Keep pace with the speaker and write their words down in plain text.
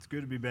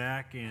good to be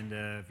back, and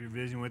if you're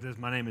visiting with us,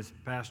 my name is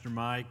Pastor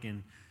Mike,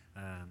 and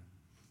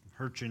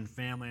Hurchin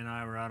family and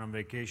I were out on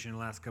vacation the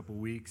last couple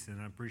of weeks, and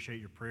I appreciate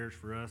your prayers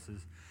for us.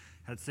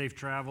 Had safe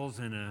travels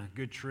and a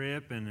good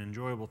trip and an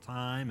enjoyable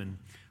time, and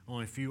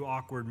only a few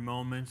awkward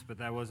moments, but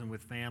that wasn't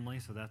with family,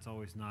 so that's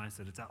always nice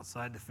that it's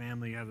outside the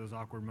family. You have those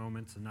awkward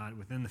moments and not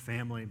within the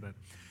family, but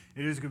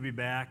it is good to be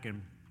back, and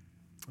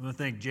I want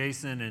to thank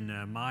Jason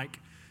and Mike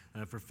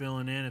for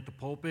filling in at the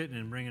pulpit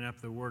and bringing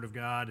up the Word of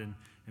God and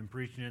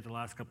preaching it the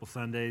last couple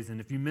Sundays. And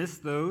if you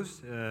missed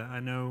those, I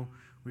know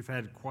we've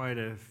had quite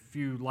a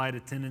few light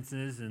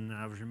attendances, and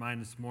I was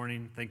reminded this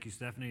morning, thank you,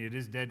 Stephanie, it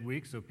is Dead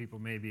Week, so people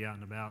may be out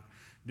and about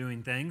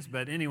doing things.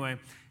 But anyway,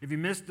 if you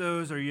missed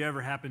those or you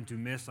ever happen to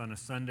miss on a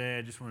Sunday,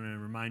 I just want to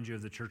remind you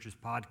of the church's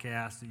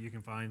podcast that you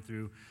can find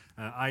through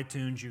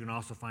iTunes. You can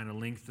also find a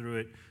link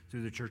through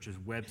the church's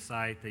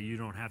website that you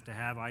don't have to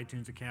have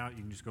iTunes account.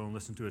 You can just go and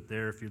listen to it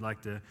there if you'd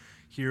like to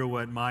hear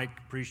what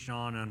Mike preached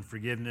on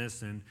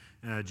forgiveness, and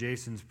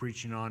Jason's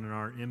preaching on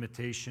our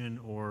imitation,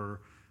 or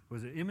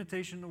was it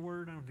imitation the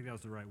word? I don't think that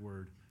was the right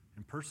word.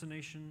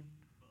 Impersonation?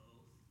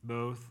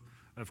 Both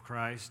of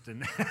Christ.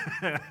 And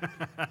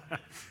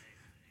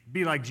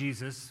be like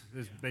Jesus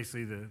is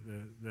basically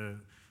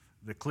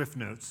the cliff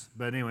notes.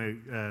 But anyway,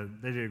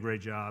 they did a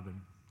great job. And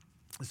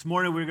this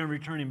morning we're going to be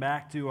returning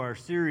back to our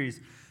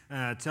series,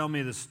 Tell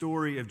Me the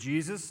Story of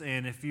Jesus.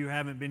 And if you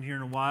haven't been here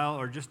in a while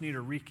or just need a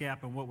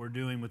recap on what we're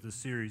doing with this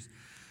series,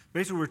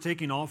 basically we're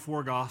taking all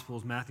four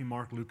Gospels, Matthew,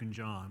 Mark, Luke, and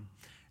John,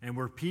 and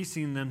we're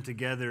piecing them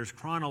together as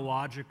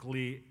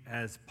chronologically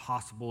as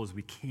possible as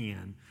we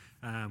can.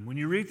 When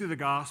you read through the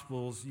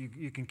Gospels,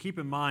 you can keep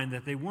in mind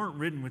that they weren't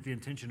written with the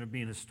intention of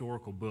being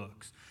historical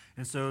books.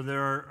 And so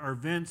there are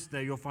events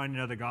that you'll find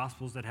in other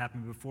Gospels that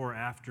happen before or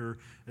after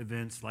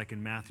events like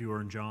in Matthew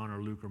or in John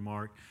or Luke or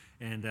Mark.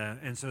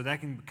 And so that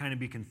can kind of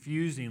be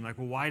confusing, like,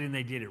 well, why didn't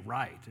they get it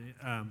right?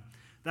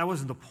 That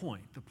wasn't the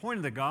point. The point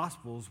of the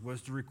Gospels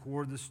was to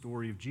record the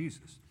story of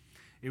Jesus.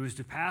 It was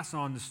to pass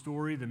on the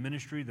story, the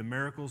ministry, the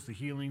miracles, the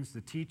healings, the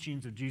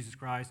teachings of Jesus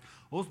Christ,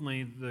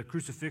 ultimately the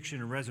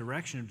crucifixion and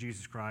resurrection of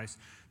Jesus Christ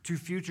to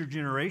future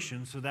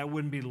generations so that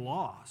wouldn't be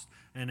lost.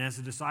 And as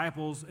the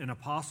disciples and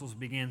apostles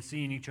began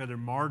seeing each other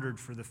martyred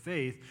for the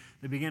faith,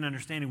 they began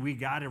understanding we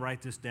got to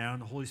write this down.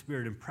 The Holy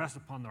Spirit impressed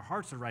upon their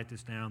hearts to write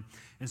this down.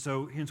 And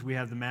so hence we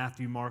have the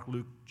Matthew, Mark,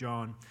 Luke,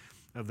 John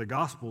of the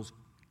Gospels.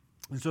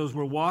 And so as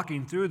we're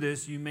walking through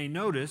this, you may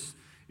notice,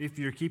 if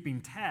you're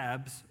keeping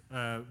tabs,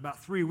 about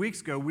 3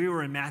 weeks ago, we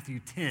were in Matthew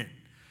 10.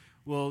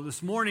 Well,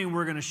 this morning,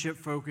 we're going to shift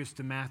focus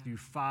to Matthew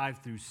 5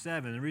 through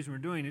 7. The reason we're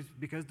doing it is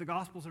because the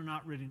Gospels are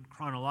not written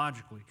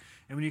chronologically.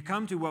 And when you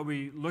come to what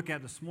we look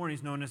at this morning,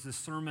 is known as the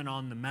Sermon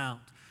on the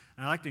Mount.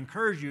 And I'd like to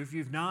encourage you, if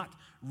you've not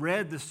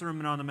read the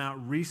Sermon on the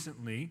Mount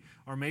recently,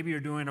 or maybe you're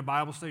doing a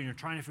Bible study and you're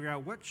trying to figure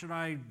out what should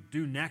I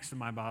do next in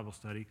my Bible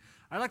study,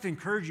 I'd like to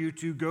encourage you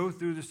to go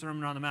through the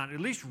Sermon on the Mount. At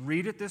least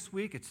read it this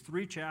week. It's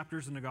 3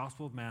 chapters in the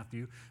Gospel of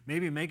Matthew.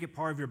 Maybe make it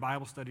part of your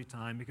Bible study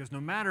time, because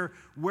no matter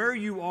where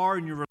you are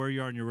in your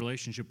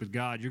relationship with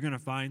God, you're going to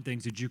find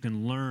things that you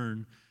can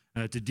learn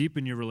to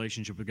deepen your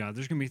relationship with God.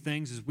 There's going to be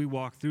things as we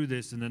walk through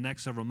this in the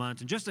next several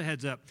months. And just a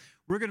heads up,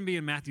 we're going to be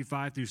in Matthew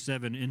 5 through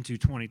 7 into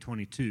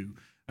 2022.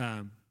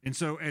 And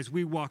so as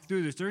we walk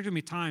through this, there are going to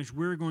be times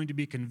we're going to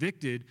be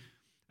convicted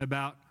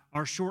about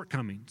our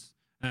shortcomings,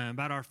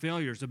 about our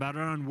failures, about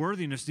our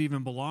unworthiness to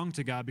even belong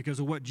to God because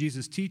of what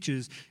Jesus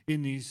teaches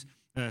in these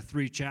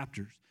 3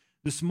 chapters.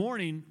 This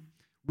morning,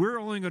 we're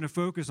only going to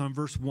focus on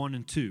verse 1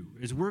 and 2,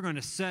 is we're going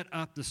to set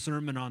up the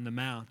Sermon on the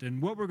Mount.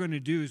 And what we're going to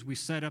do is we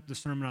set up the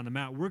Sermon on the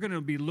Mount. We're going to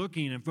be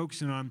looking and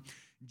focusing on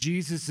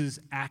Jesus'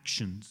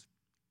 actions.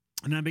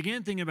 And I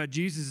began thinking about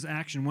Jesus'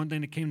 action. One thing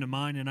that came to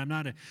mind, and I'm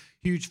not a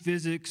huge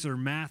physics or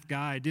math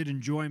guy. I did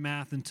enjoy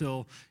math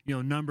until,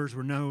 numbers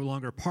were no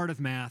longer part of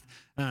math.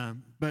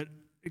 But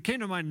it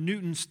came to mind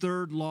Newton's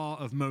third law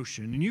of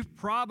motion. And you've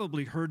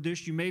probably heard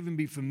this. You may even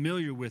be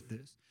familiar with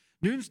this.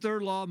 Newton's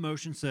third law of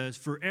motion says,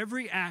 for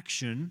every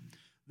action,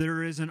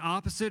 there is an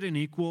opposite and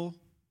equal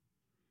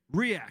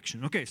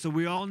reaction. Okay, so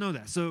we all know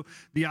that. So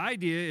the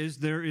idea is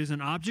there is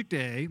an object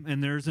A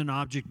and there's an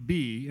object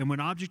B. And when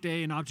object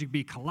A and object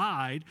B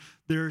collide,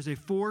 there's a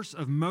force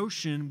of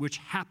motion which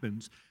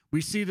happens.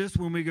 We see this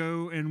when we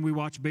go and we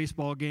watch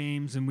baseball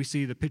games and we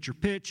see the pitcher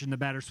pitch and the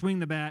batter swing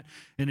the bat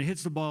and it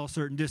hits the ball a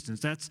certain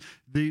distance. That's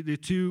the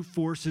two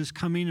forces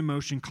coming in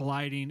motion,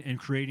 colliding and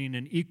creating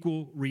an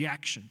equal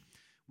reaction.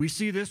 We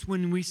see this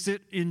when we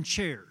sit in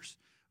chairs.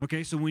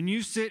 Okay, so when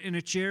you sit in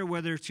a chair,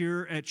 whether it's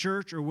here at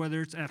church or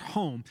whether it's at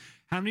home,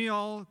 how many of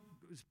y'all,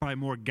 it's probably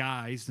more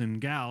guys than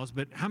gals,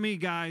 but how many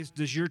guys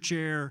does your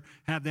chair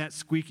have that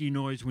squeaky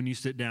noise when you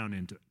sit down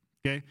into it?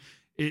 Okay,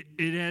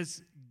 it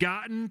has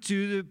gotten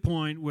to the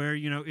point where,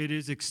 it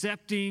is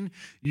accepting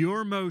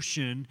your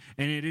motion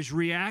and it is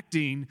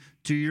reacting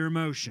to your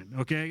motion,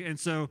 okay? And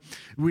so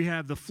we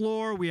have the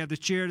floor, we have the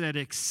chair that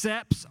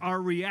accepts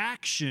our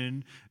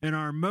reaction and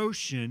our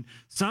motion.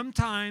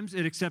 Sometimes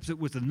it accepts it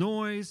with a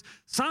noise.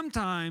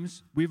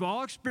 Sometimes, we've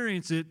all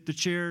experienced it, the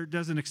chair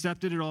doesn't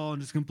accept it at all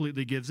and just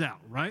completely gives out,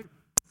 right?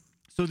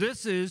 So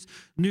this is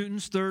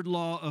Newton's third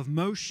law of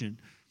motion.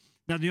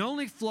 Now, the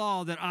only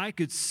flaw that I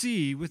could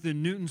see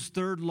within Newton's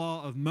third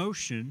law of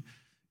motion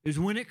is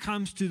when it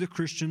comes to the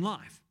Christian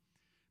life.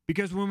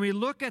 Because when we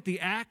look at the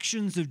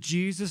actions of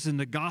Jesus in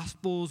the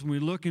Gospels, when we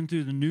look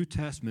into the New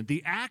Testament,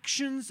 the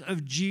actions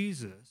of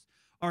Jesus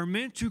are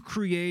meant to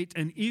create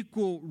an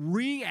equal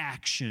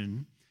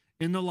reaction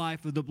in the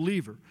life of the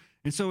believer.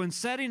 And so in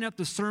setting up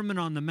the Sermon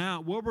on the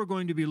Mount, what we're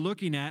going to be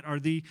looking at are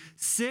the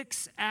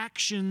 6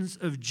 actions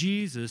of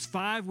Jesus,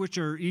 5 which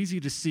are easy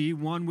to see,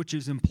 1 which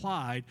is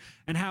implied,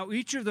 and how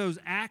each of those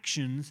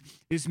actions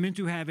is meant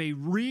to have a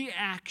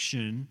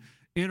reaction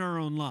in our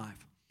own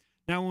life.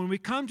 Now, when we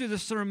come to the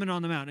Sermon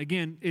on the Mount,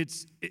 again,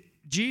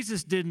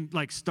 Jesus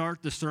didn't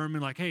start the sermon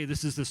like, hey,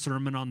 this is the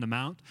Sermon on the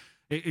Mount.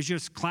 It's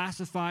just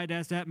classified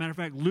as that. Matter of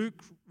fact, Luke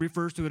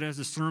refers to it as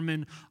a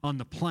Sermon on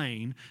the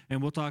Plain,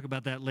 and we'll talk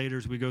about that later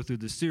as we go through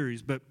the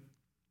series. But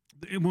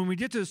when we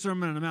get to the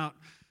Sermon on the Mount,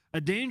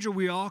 a danger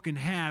we all can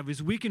have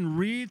is we can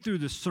read through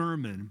the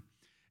sermon,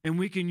 and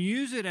we can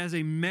use it as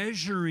a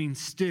measuring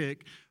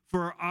stick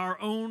for our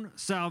own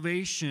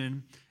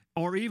salvation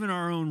or even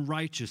our own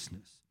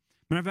righteousness.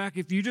 Matter of fact,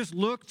 if you just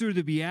look through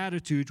the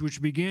Beatitudes,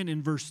 which begin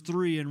in verse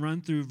 3 and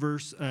run through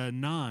verse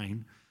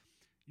 9,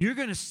 you're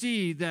going to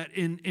see that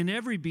in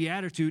every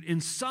beatitude,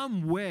 in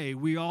some way,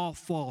 we all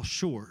fall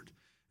short.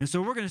 And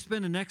so we're going to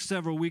spend the next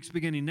several weeks,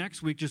 beginning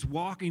next week, just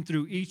walking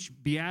through each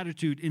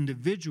beatitude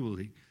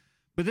individually.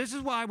 But this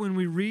is why when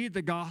we read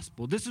the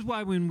gospel, this is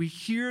why when we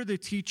hear the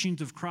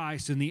teachings of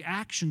Christ and the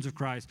actions of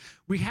Christ,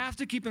 we have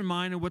to keep in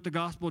mind what the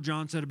Gospel of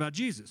John said about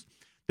Jesus,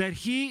 that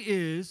he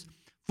is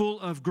full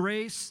of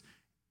grace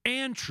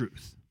and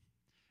truth.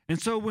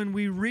 And so when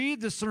we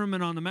read the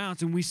Sermon on the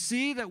Mount and we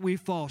see that we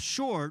fall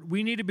short,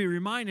 we need to be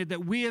reminded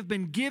that we have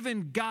been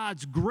given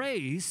God's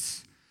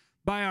grace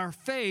by our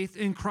faith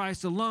in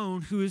Christ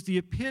alone, who is the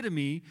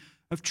epitome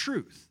of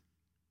truth.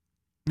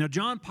 Now,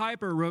 John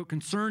Piper wrote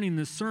concerning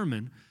this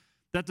sermon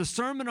that the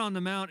Sermon on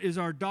the Mount is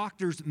our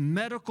doctor's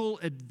medical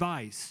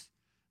advice,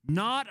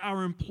 not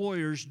our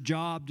employer's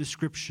job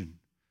description.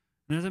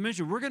 And as I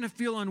mentioned, we're going to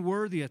feel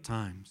unworthy at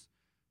times.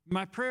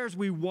 My prayer as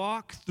we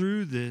walk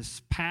through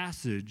this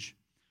passage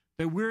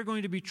that we're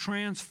going to be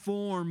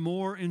transformed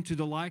more into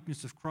the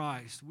likeness of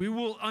Christ. We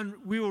will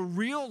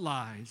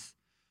realize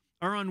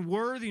our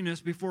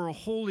unworthiness before a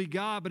holy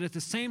God, but at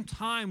the same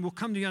time, we'll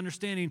come to the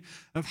understanding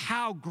of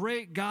how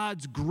great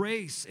God's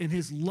grace and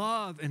his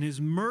love and his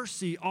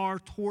mercy are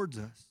towards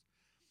us.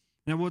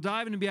 Now, we'll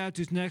dive into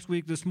Beatitudes next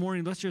week. This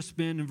morning, let's just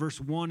spend in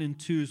verse 1 and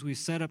 2 as we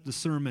set up the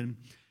sermon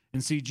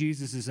and see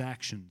Jesus'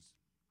 actions.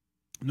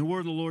 And the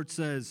word of the Lord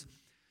says,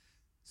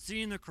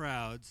 seeing the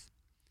crowds,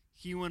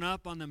 he went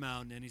up on the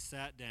mountain and he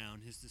sat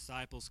down. His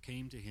disciples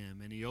came to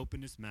him, and he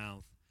opened his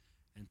mouth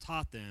and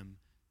taught them,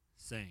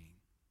 saying.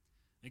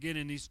 Again,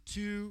 in these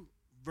 2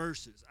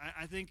 verses,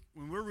 I think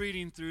when we're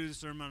reading through the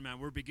Sermon on the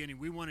Mount,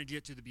 we want to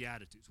get to the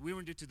Beatitudes. We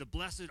want to get to the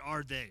blessed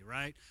are they,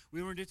 right?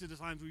 We want to get to the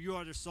times where you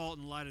are the salt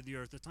and light of the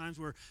earth, the times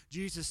where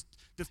Jesus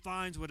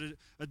defines what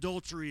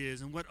adultery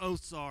is and what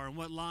oaths are and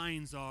what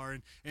lyings are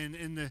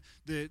and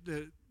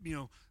the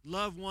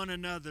love one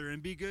another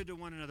and be good to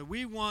one another.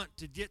 We want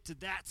to get to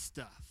that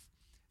stuff.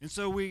 And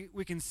so we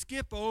can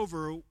skip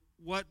over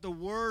what the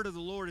word of the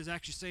Lord is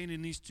actually saying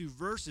in these 2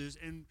 verses,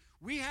 and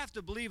we have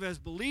to believe as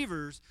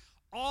believers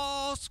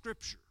all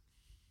Scripture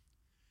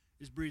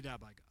is breathed out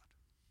by God.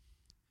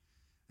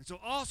 And so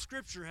all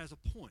Scripture has a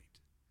point.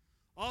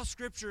 All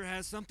Scripture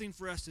has something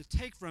for us to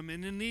take from.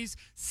 And in these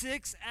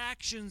 6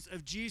 actions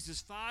of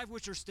Jesus, 5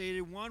 which are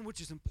stated, 1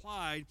 which is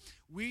implied,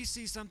 we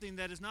see something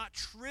that is not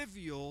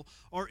trivial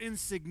or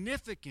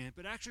insignificant,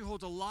 but actually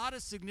holds a lot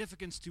of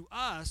significance to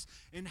us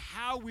in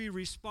how we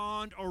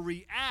respond or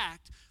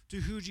react to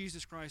who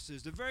Jesus Christ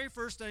is. The very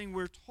first thing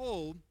we're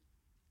told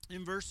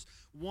in verse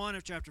 1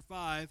 of chapter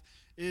 5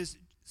 is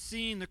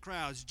seeing the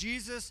crowds.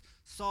 Jesus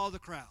saw the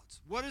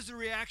crowds. What is the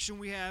reaction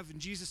we have in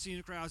Jesus seeing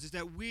the crowds? Is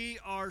that we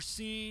are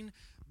seen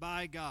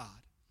by God.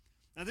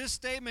 Now, this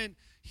statement,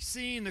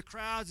 seeing the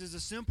crowds, is a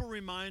simple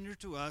reminder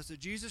to us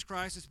that Jesus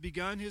Christ has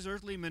begun his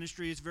earthly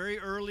ministry. It's very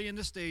early in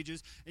the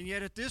stages, and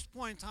yet at this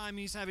point in time,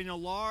 he's having a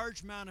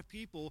large amount of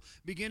people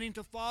beginning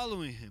to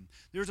follow him.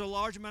 There's a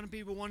large amount of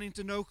people wanting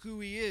to know who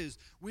he is.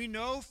 We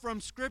know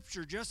from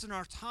Scripture, just in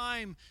our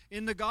time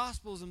in the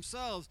Gospels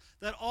themselves,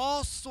 that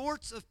all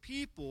sorts of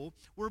people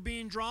were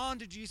being drawn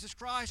to Jesus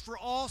Christ for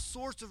all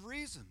sorts of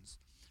reasons.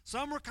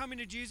 Some were coming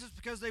to Jesus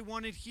because they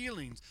wanted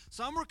healings.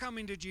 Some were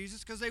coming to Jesus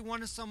because they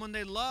wanted someone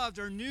they loved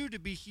or knew to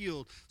be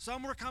healed.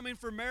 Some were coming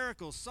for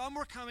miracles. Some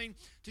were coming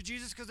to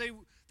Jesus because they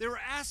were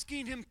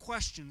asking him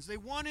questions. They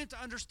wanted to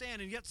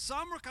understand. And yet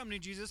some were coming to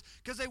Jesus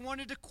because they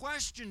wanted to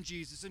question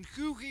Jesus and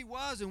who he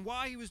was and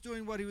why he was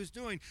doing what he was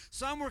doing.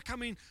 Some were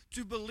coming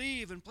to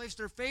believe and place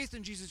their faith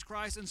in Jesus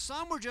Christ. And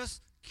some were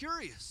just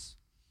curious.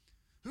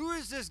 Who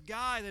is this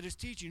guy that is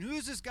teaching? Who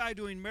is this guy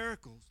doing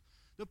miracles?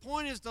 The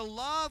point is, the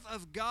love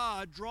of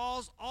God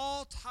draws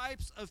all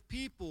types of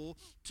people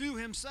to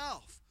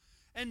himself,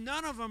 and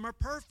none of them are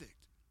perfect.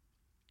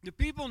 The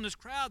people in this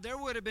crowd, there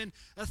would have been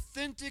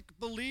authentic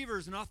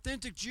believers and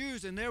authentic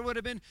Jews, and there would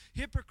have been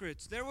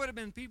hypocrites. There would have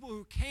been people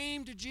who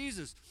came to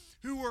Jesus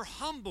who were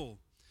humble,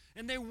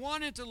 and they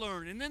wanted to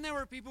learn. And then there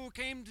were people who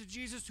came to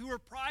Jesus who were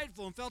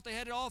prideful and felt they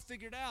had it all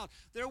figured out.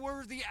 There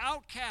were the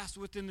outcasts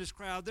within this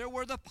crowd. There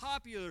were the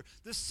popular,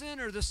 the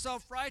sinner, the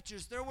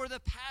self-righteous. There were the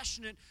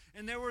passionate,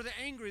 and there were the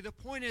angry. The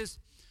point is,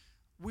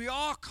 we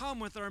all come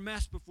with our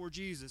mess before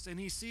Jesus, and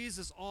he sees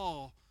us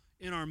all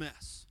in our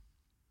mess.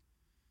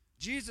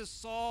 Jesus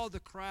saw the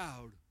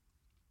crowd.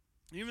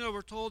 Even though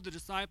we're told the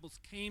disciples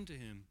came to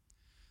him,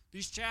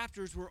 these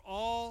chapters were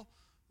all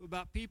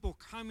about people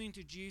coming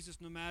to Jesus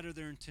no matter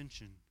their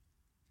intention.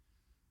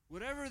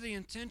 Whatever the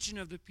intention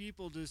of the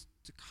people to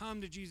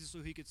come to Jesus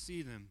so he could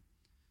see them,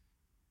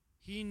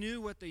 he knew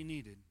what they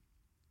needed.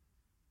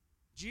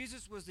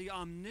 Jesus was the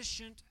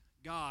omniscient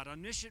God.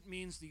 Omniscient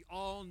means the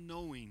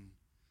all-knowing.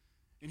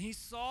 And he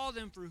saw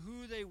them for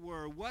who they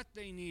were, what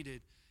they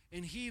needed,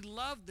 and he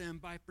loved them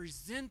by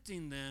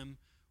presenting them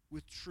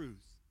with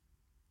truth.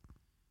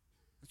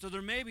 And so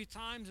there may be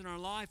times in our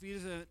life,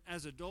 either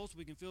as adults,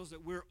 we can feel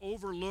that we're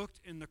overlooked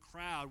in the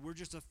crowd. We're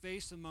just a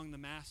face among the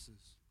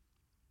masses.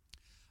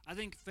 I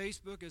think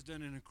Facebook has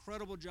done an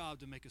incredible job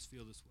to make us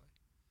feel this way.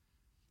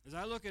 As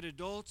I look at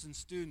adults and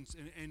students,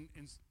 and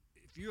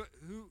if you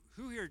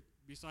who here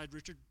besides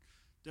Richard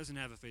doesn't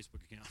have a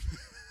Facebook account?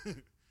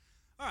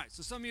 All right,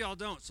 so some of y'all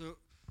don't, so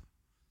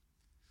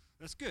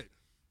that's good.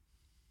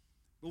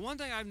 But one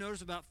thing I've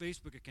noticed about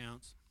Facebook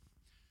accounts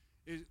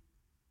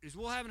is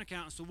we'll have an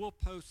account, so we'll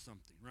post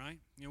something, right?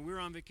 You know, we were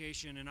on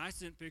vacation, and I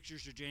sent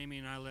pictures to Jamie,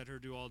 and I let her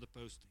do all the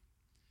posting.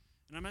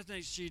 And I'm not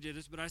saying she did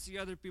this, but I see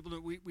other people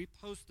that we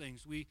post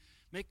things. We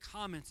make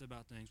comments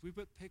about things. We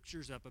put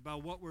pictures up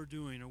about what we're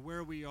doing or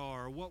where we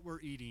are or what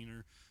we're eating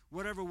or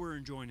whatever we're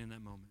enjoying in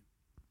that moment.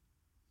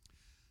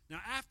 Now,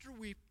 after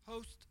we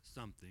post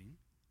something,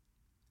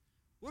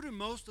 what do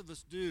most of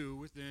us do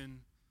within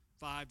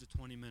 5 to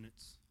 20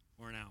 minutes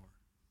or an hour?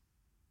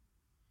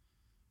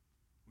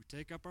 We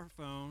take up our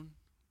phone,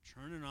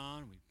 turn it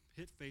on, we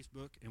hit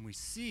Facebook, and we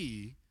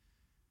see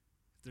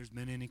if there's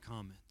been any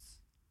comments.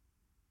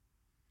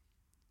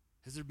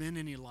 Has there been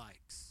any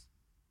likes?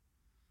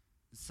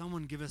 Did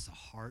someone give us a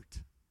heart?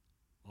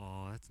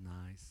 Oh, that's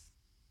nice.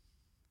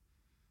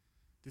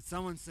 Did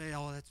someone say,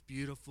 oh, that's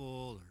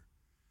beautiful, or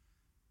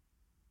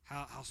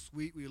how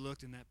sweet we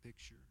looked in that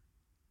picture?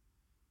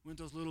 Want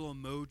those little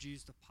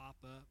emojis to pop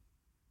up?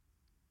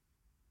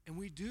 And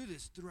we do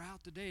this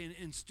throughout the day,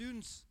 and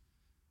students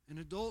and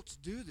adults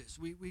do this.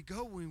 We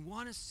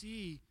want to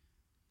see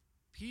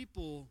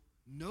people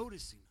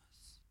noticing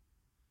us,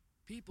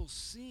 people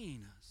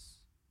seeing us.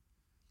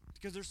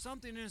 Because there's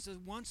something in us that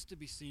wants to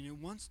be seen, it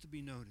wants to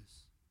be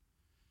noticed.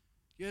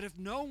 Yet if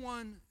no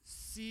one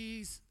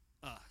sees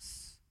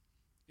us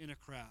in a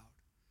crowd,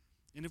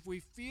 and if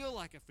we feel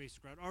like a face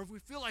crowd, or if we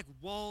feel like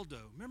Waldo,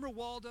 remember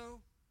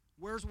Waldo?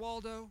 Where's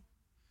Waldo?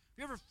 If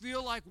you ever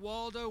feel like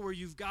Waldo where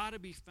you've got to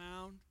be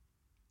found,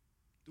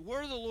 the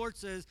word of the Lord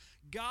says,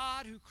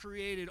 God who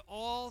created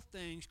all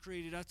things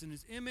created us in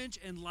his image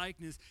and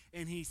likeness,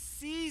 and he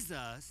sees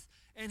us,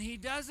 and he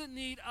doesn't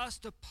need us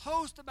to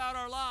post about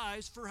our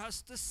lives for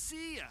us to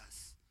see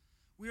us.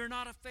 We are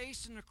not a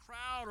face in a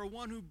crowd or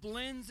one who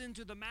blends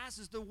into the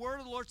masses. The word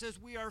of the Lord says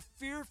we are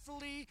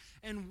fearfully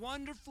and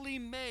wonderfully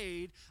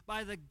made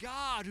by the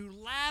God who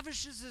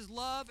lavishes his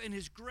love and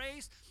his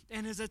grace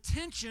and his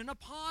attention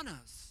upon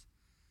us.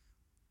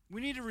 We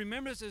need to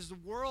remember this as the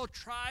world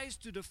tries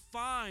to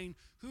define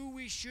who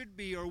we should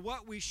be or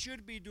what we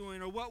should be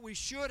doing or what we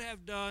should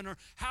have done or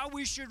how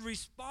we should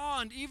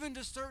respond even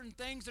to certain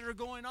things that are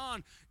going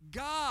on.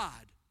 God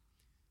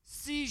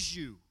sees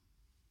you.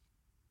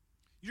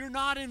 You're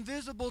not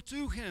invisible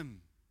to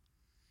him.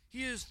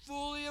 He is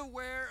fully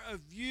aware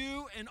of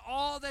you and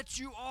all that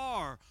you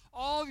are,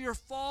 all of your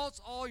faults,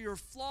 all your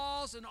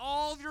flaws, and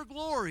all of your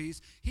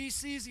glories. He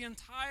sees the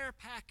entire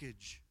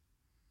package,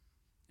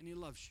 and he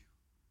loves you.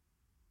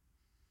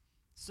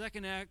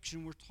 Second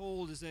action we're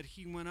told is that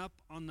he went up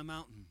on the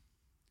mountain.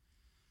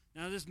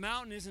 Now this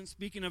mountain isn't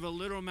speaking of a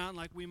literal mountain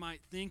like we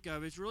might think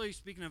of. It's really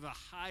speaking of a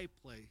high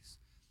place.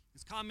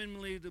 It's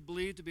commonly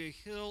believed to be a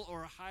hill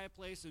or a high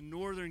place in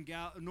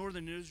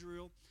northern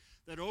Israel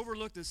that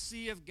overlooked the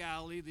Sea of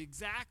Galilee. The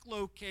exact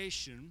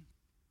location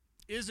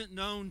isn't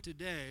known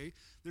today.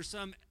 There's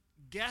some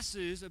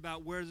guesses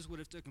about where this would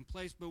have taken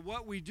place, but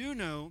what we do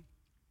know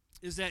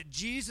is that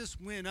Jesus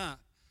went up.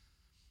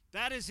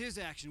 That is his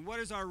action.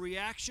 What is our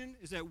reaction?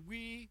 Is that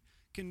we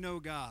can know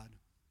God.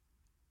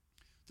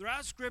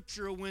 Throughout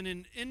Scripture, when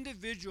an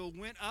individual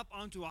went up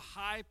onto a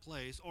high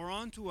place or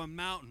onto a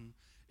mountain,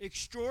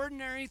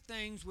 extraordinary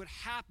things would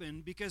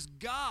happen because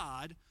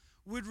God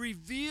would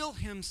reveal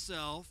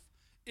himself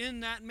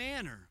in that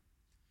manner.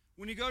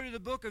 When you go to the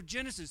book of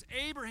Genesis,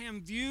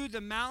 Abraham viewed the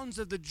mountains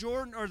of the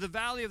Jordan, or the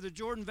valley of the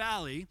Jordan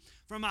Valley,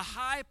 from a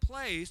high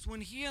place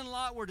when he and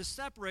Lot were to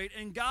separate,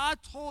 and God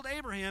told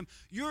Abraham,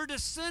 your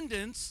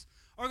descendants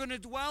are going to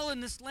dwell in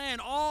this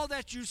land. All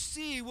that you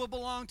see will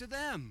belong to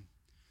them.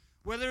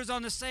 Whether it was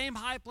on the same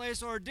high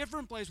place or a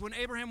different place, when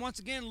Abraham once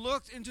again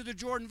looked into the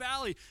Jordan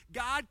Valley,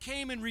 God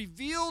came and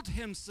revealed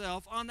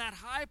himself on that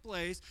high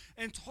place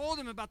and told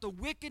him about the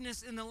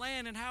wickedness in the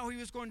land and how he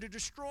was going to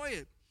destroy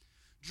it.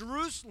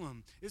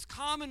 Jerusalem is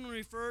commonly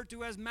referred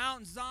to as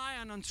Mount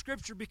Zion on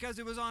Scripture because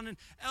it was on an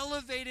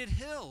elevated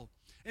hill.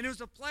 And it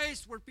was a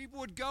place where people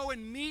would go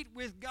and meet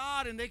with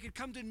God and they could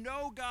come to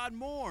know God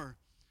more.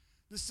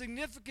 The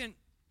significant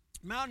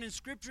mountain in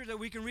Scripture that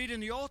we can read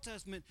in the Old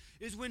Testament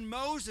is when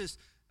Moses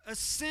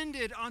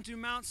ascended onto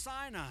Mount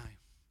Sinai.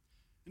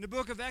 In the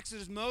book of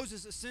Exodus,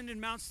 Moses ascended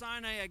Mount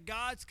Sinai at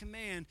God's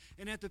command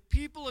and at the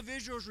people of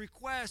Israel's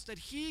request that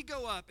he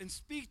go up and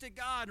speak to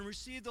God and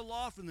receive the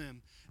law from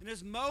them. And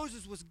as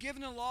Moses was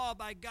given the law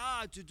by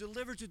God to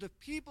deliver to the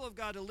people of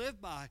God to live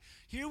by,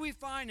 here we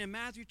find in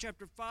Matthew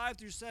chapter 5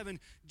 through 7,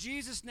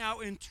 Jesus now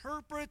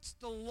interprets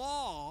the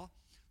law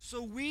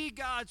so we,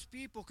 God's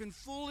people, can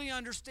fully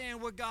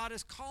understand what God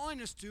is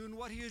calling us to and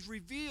what he has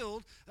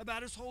revealed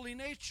about his holy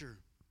nature.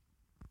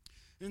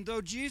 And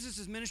though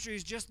Jesus' ministry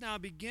is just now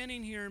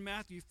beginning here in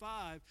Matthew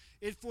 5,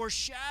 it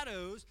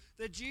foreshadows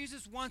that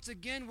Jesus once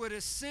again would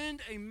ascend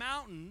a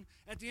mountain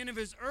at the end of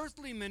his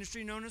earthly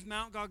ministry known as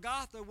Mount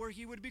Golgotha, where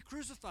he would be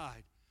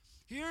crucified.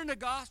 Here in the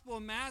Gospel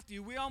of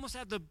Matthew, we almost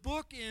have the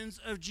bookends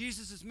of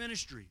Jesus'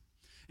 ministry.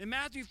 In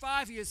Matthew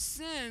 5, he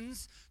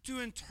ascends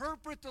to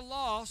interpret the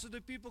law so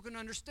that people can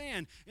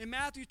understand. In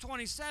Matthew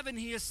 27,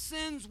 he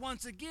ascends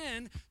once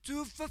again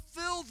to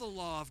fulfill the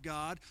law of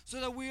God so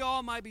that we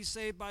all might be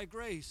saved by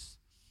grace.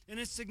 And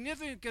it's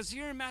significant because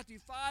here in Matthew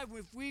 5,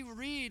 if we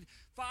read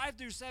 5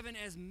 through 7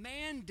 as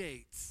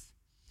mandates,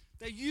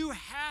 that you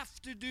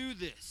have to do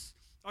this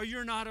or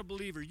you're not a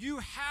believer. You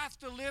have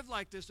to live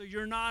like this or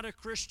you're not a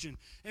Christian.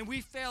 And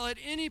we fail at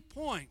any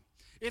point.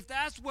 If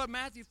that's what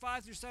Matthew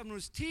 5 through 7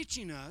 was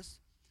teaching us,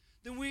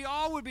 then we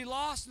all would be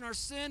lost in our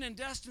sin and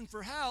destined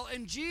for hell.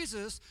 And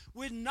Jesus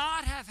would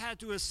not have had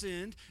to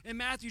ascend in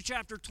Matthew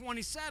chapter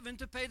 27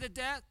 to pay the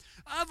debt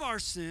of our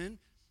sin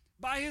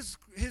by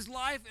his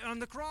life on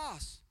the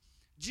cross.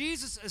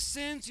 Jesus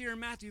ascends here in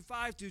Matthew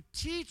 5 to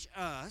teach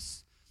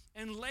us,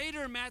 and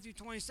later in Matthew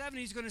 27,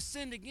 he's going to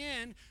ascend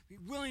again,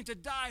 willing to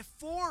die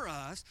for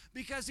us,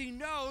 because he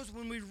knows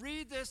when we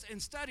read this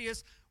and study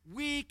this,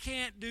 we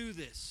can't do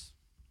this.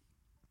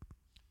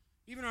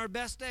 Even our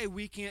best day,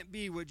 we can't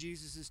be what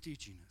Jesus is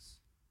teaching us.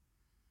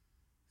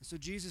 And so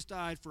Jesus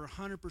died for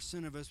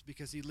 100% of us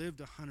because he lived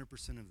 100%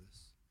 of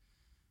this.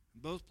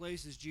 In both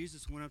places,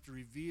 Jesus went up to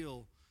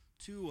reveal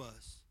to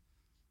us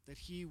that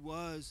he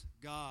was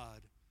God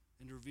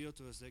and to reveal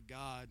to us that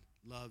God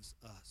loves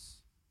us.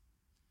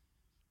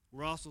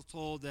 We're also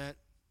told that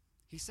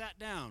he sat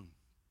down.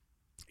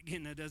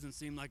 Again, that doesn't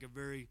seem like a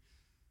very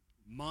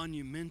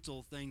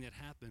monumental thing that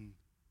happened.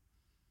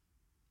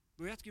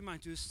 But we have to keep in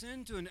mind, to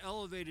ascend to an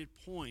elevated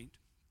point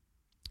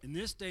in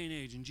this day and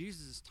age, in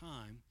Jesus'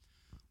 time,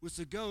 was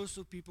to go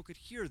so people could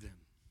hear them.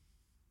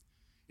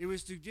 It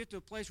was to get to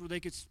a place where they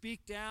could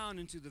speak down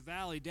into the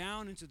valley,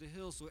 down into the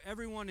hill, so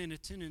everyone in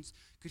attendance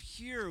could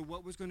hear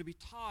what was going to be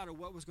taught or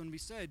what was going to be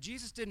said.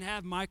 Jesus didn't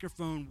have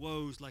microphone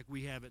woes like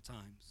we have at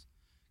times.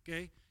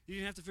 Okay? He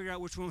didn't have to figure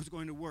out which one was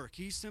going to work.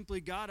 He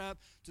simply got up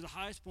to the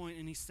highest point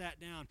and he sat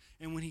down.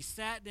 And when he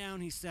sat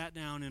down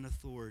in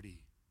authority.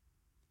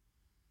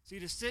 See,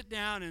 to sit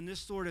down in this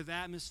sort of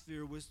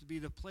atmosphere was to be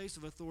the place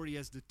of authority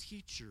as the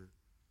teacher.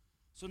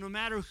 So no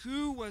matter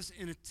who was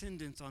in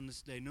attendance on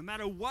this day, no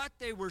matter what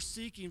they were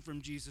seeking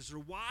from Jesus or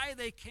why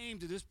they came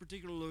to this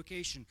particular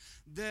location,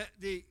 the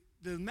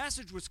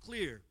message was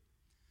clear.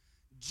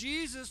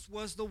 Jesus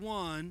was the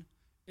one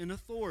in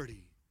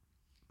authority.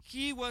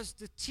 He was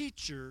the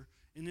teacher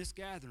in this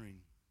gathering.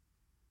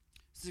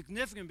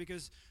 Significant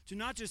because to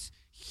not just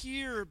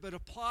hear but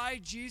apply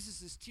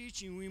Jesus'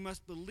 teaching, we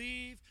must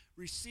believe,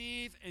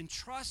 receive, and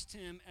trust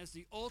him as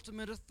the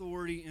ultimate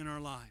authority in our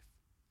life.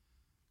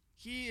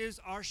 He is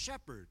our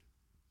shepherd.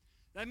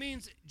 That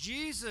means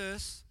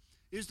Jesus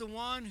is the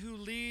one who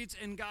leads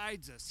and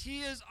guides us. He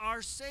is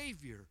our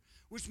Savior,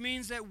 which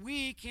means that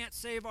we can't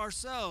save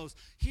ourselves.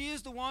 He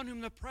is the one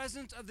whom the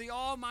presence of the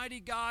Almighty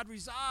God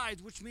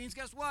resides, which means,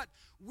 guess what?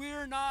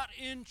 We're not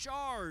in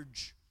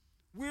charge.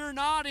 We're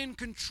not in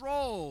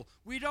control.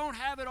 We don't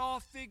have it all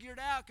figured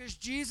out because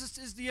Jesus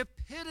is the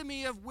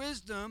epitome of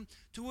wisdom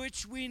to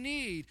which we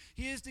need.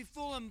 He is the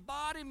full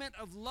embodiment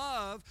of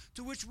love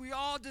to which we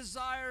all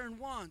desire and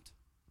want.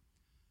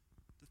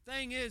 The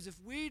thing is,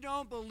 if we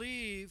don't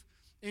believe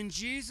in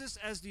Jesus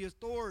as the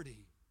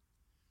authority,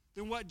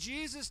 then what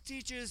Jesus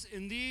teaches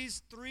in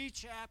these 3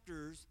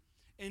 chapters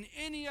and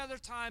any other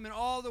time in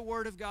all the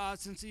Word of God,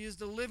 since he is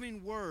the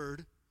living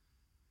Word,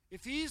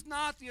 if he's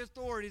not the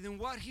authority, then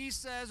what he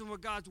says and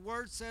what God's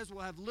Word says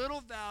will have little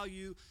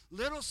value,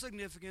 little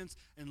significance,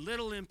 and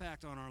little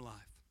impact on our life.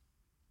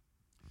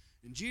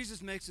 And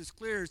Jesus makes this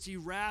clear as he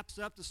wraps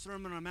up the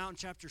Sermon on the Mount in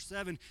chapter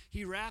 7.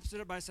 He wraps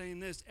it up by saying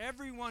this: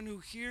 everyone who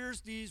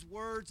hears these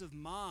words of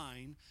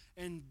mine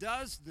and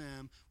does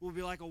them will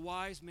be like a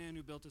wise man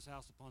who built his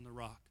house upon the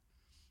rock.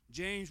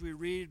 James, we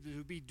read,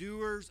 to be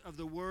doers of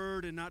the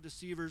word and not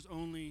deceivers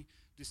only,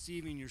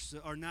 deceiving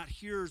yourself, or not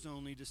hearers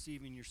only,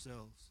 deceiving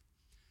yourselves.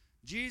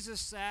 Jesus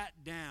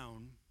sat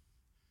down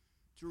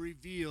to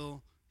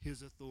reveal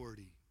his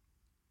authority.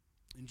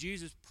 And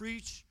Jesus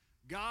preached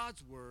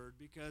God's word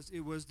because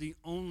it was the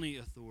only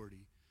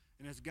authority.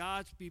 And as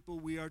God's people,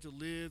 we are to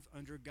live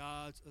under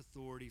God's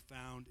authority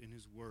found in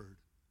his word.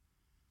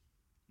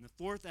 And the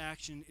fourth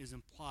action is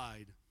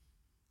implied.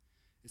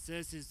 It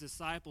says his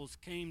disciples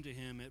came to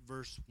him at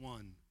verse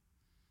 1.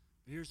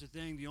 But here's the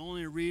thing, the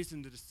only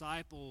reason the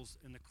disciples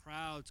and the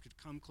crowds could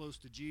come close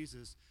to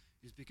Jesus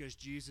is because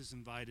Jesus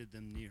invited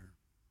them near.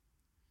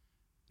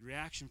 The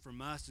reaction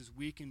from us is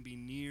we can be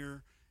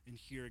near and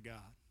hear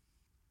God.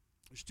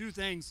 There's two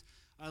things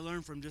I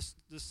learned from just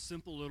this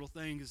simple little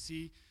thing is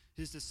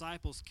his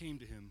disciples came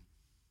to him.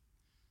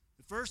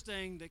 The first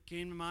thing that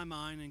came to my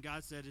mind, and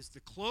God said, is the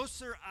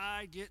closer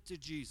I get to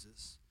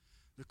Jesus,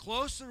 the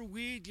closer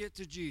we get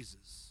to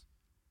Jesus,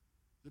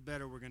 the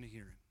better we're going to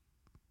hear him.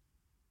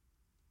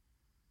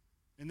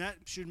 And that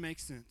should make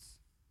sense.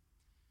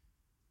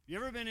 You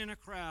ever been in a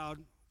crowd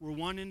where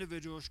one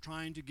individual is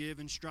trying to give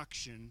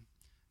instruction,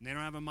 and they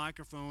don't have a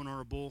microphone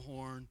or a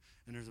bullhorn,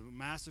 and there's a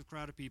massive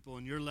crowd of people,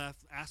 and you're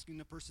left asking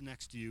the person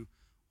next to you,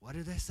 what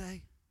did they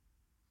say?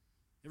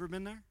 Ever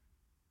been there?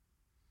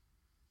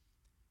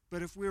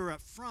 But if we were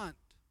up front,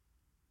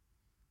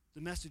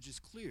 the message is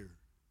clear.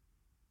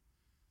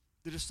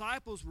 The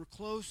disciples were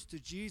close to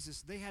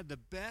Jesus. They had the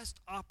best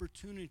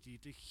opportunity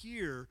to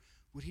hear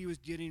what he was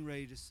getting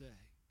ready to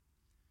say.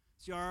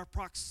 See, our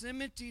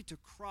proximity to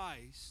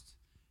Christ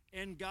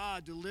and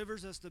God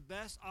delivers us the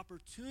best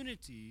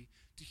opportunity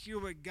to hear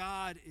what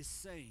God is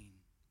saying.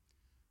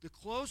 The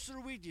closer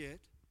we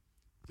get,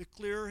 the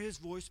clearer his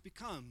voice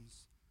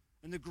becomes,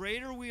 and the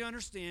greater we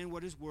understand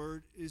what his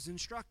word is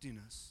instructing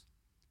us.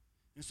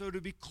 And so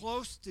to be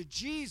close to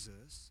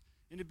Jesus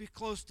and to be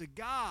close to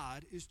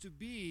God is to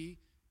be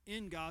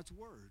in God's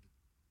word.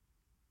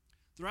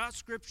 Throughout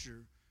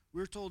Scripture,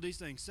 we're told these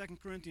things. 2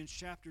 Corinthians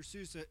chapter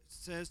 2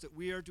 says that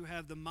we are to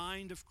have the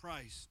mind of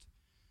Christ.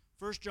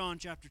 1 John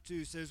chapter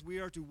 2 says we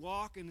are to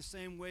walk in the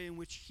same way in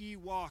which he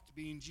walked,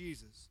 being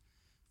Jesus.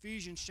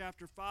 Ephesians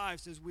chapter 5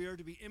 says we are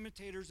to be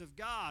imitators of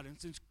God. And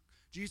since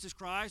Jesus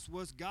Christ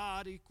was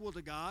God, equal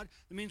to God,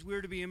 that means we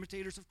are to be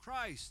imitators of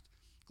Christ.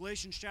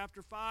 Galatians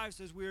chapter 5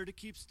 says we are to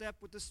keep step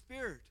with the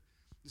Spirit.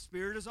 The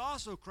Spirit is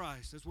also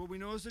Christ. That's what we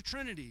know as the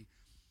Trinity.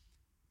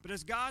 But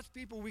as God's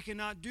people, we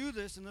cannot do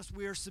this unless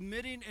we are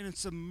submitting and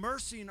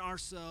submersing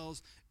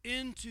ourselves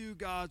into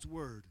God's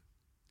word.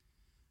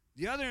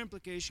 The other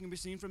implication can be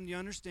seen from the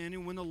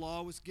understanding when the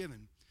law was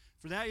given.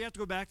 For that, you have to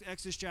go back to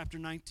Exodus chapter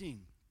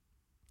 19.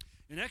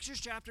 In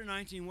Exodus chapter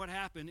 19, what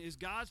happened is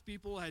God's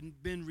people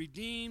had been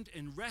redeemed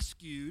and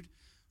rescued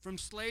from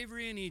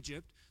slavery in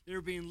Egypt. They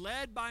were being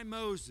led by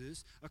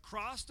Moses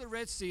across the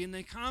Red Sea, and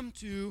they come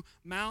to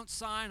Mount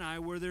Sinai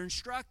where they're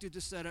instructed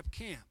to set up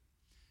camp.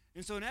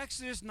 And so in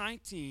Exodus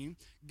 19,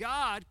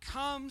 God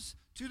comes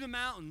to the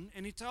mountain,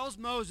 and he tells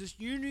Moses,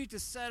 you need to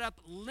set up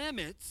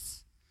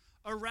limits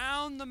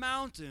around the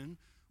mountain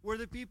where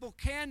the people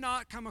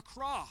cannot come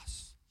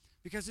across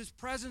because his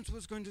presence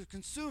was going to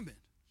consume it.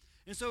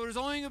 And so it was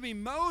only going to be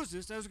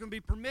Moses that was going to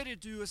be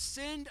permitted to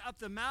ascend up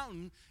the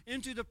mountain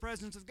into the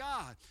presence of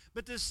God.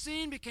 But this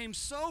scene became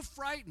so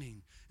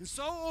frightening and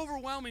so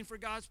overwhelming for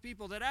God's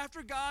people that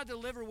after God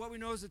delivered what we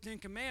know as the Ten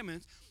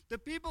Commandments, the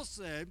people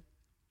said,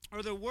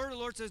 or the word of the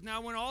Lord says,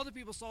 now when all the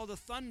people saw the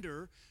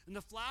thunder and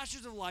the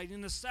flashes of lightning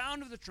and the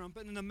sound of the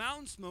trumpet and the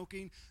mountain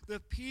smoking, the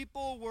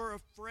people were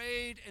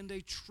afraid and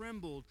they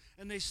trembled.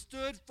 And they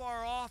stood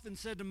far off and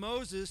said to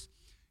Moses,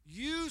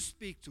 you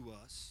speak to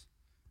us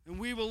and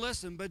we will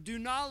listen, but do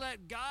not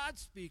let God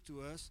speak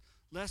to us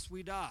lest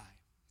we die.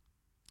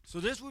 So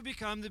this would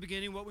become the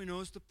beginning of what we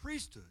know as the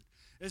priesthood,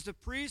 as the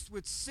priest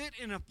would sit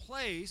in a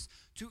place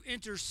to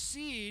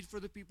intercede for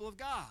the people of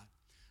God.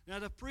 Now,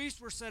 the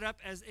priests were set up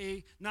as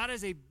not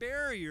as a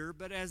barrier,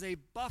 but as a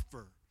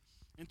buffer.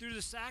 And through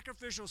the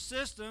sacrificial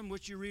system,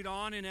 which you read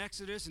on in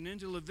Exodus and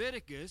into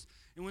Leviticus,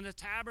 and when the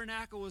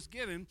tabernacle was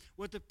given,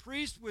 what the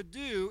priests would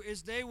do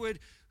is they would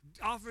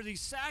offer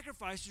these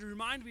sacrifices to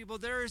remind people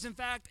there is, in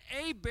fact,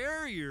 a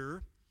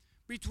barrier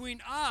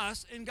between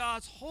us and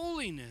God's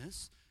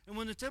holiness. And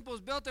when the temple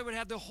was built, they would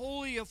have the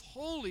Holy of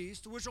Holies,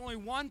 to which only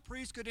one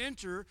priest could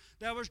enter,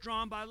 that was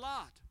drawn by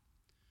lot.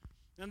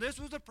 And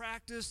this was the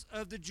practice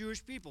of the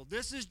Jewish people.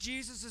 This is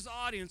Jesus'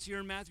 audience here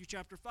in Matthew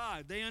chapter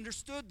 5. They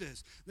understood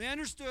this. They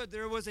understood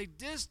there was a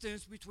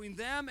distance between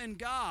them and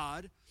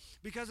God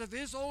because of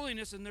his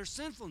holiness and their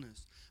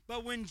sinfulness.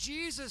 But when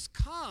Jesus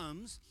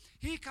comes,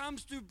 he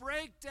comes to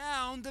break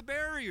down the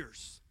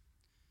barriers.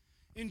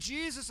 In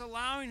Jesus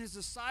allowing his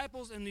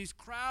disciples and these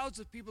crowds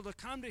of people to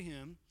come to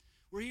him,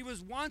 where he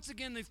was once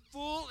again the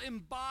full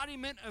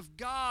embodiment of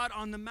God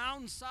on the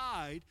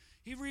mountainside,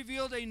 he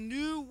revealed a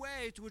new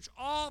way to which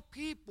all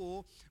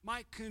people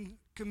might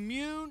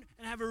commune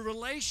and have a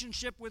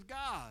relationship with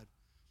God.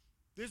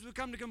 This would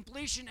come to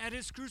completion at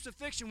his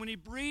crucifixion. When he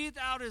breathed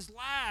out his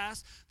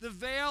last, the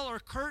veil or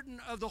curtain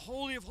of the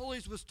Holy of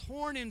Holies was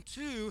torn in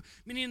two,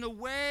 meaning the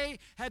way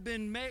had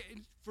been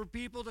made for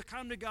people to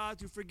come to God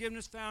through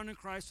forgiveness found in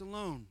Christ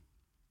alone.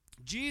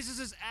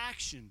 Jesus'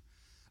 action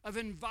of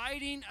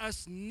inviting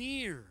us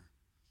near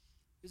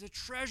is a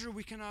treasure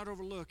we cannot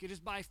overlook. It is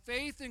by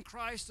faith in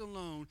Christ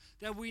alone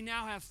that we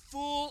now have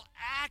full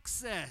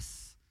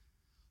access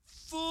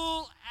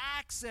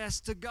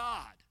to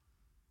God.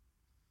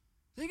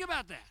 Think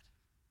about that.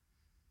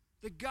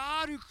 The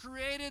God who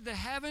created the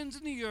heavens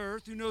and the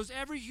earth, who knows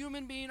every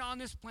human being on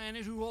this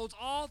planet, who holds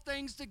all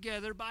things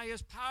together by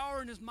his power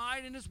and his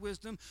might and his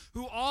wisdom,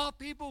 who all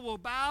people will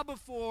bow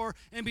before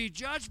and be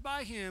judged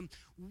by him,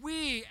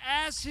 we,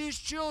 as his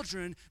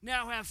children,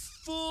 now have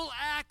full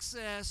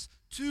access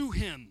to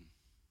him.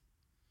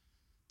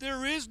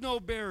 There is no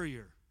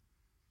barrier.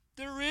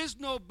 There is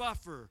no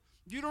buffer.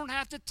 You don't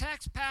have to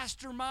text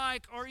Pastor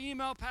Mike or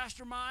email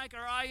Pastor Mike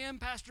or IM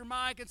Pastor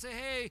Mike and say,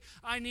 hey,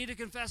 I need to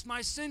confess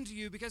my sin to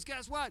you. Because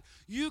guess what?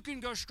 You can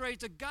go straight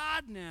to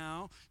God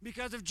now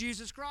because of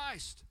Jesus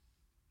Christ.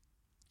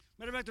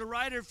 Matter of fact, the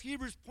writer of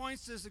Hebrews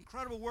points this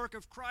incredible work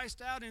of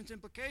Christ out in its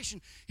implication.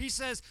 He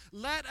says,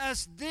 let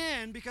us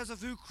then, because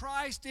of who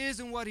Christ is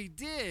and what he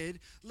did,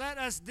 let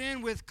us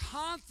then with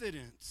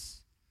confidence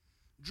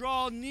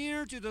draw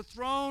near to the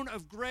throne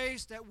of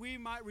grace that we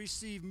might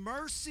receive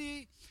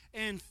mercy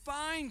and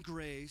find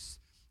grace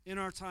in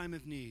our time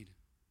of need.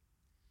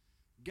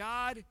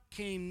 God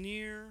came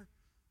near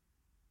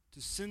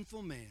to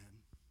sinful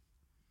man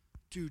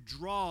to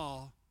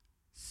draw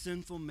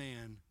sinful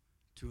man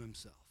to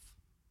himself.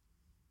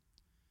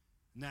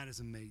 And that is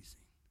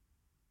amazing.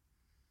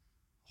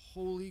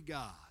 Holy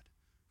God,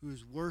 who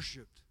is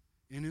worshiped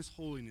in his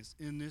holiness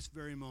in this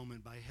very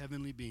moment by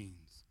heavenly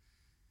beings,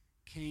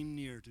 came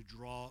near to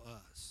draw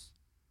us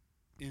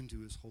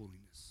into his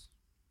holiness.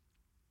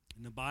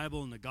 And the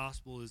Bible and the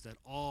gospel is that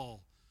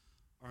all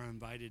are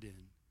invited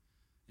in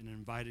and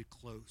invited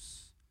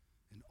close,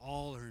 and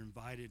all are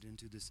invited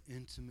into this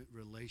intimate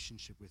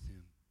relationship with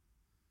him.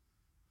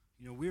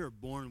 You know, we are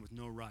born with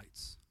no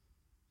rights.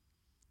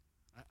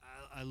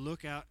 I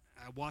look out,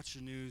 I watch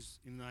the news,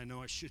 even though I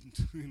know I shouldn't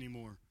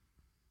anymore,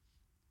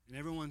 and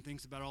everyone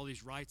thinks about all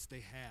these rights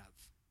they have.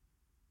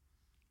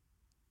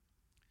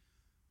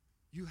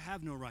 You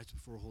have no rights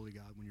before a holy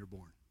God when you're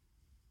born.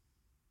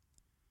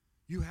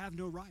 You have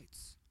no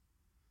rights.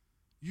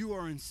 You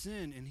are in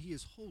sin and he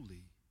is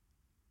holy.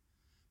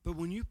 But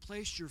when you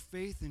place your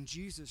faith in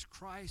Jesus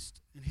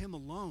Christ and him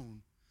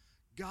alone,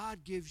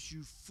 God gives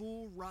you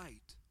full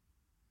right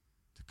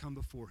to come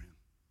before him.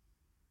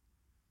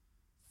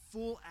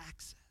 Full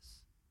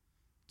access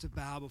to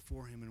bow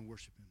before him and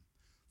worship him.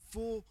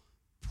 Full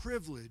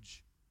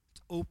privilege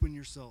to open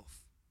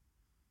yourself,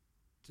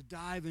 to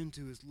dive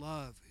into his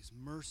love, his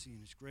mercy,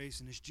 and his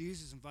grace. And as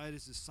Jesus invited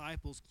his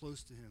disciples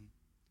close to him,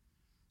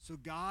 so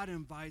God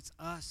invites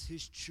us,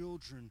 his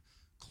children,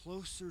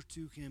 closer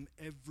to him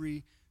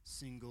every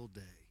single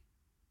day.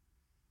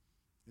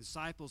 The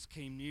disciples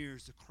came near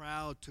as the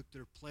crowd took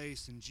their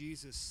place, and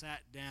Jesus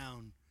sat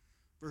down.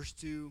 Verse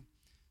 2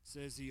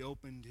 says he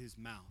opened his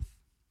mouth.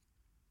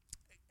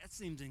 That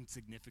seems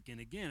insignificant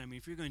again. I mean,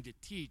 if you're going to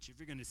teach, if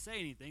you're going to say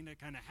anything, that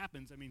kind of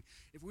happens. I mean,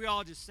 if we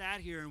all just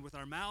sat here and with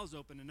our mouths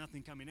open and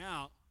nothing coming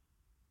out,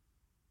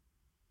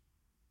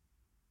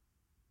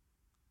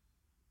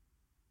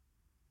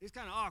 it's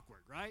kind of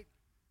awkward, right?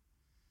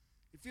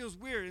 It feels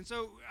weird. And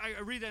so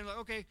I read that and I'm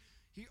like, okay,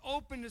 he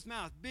opened his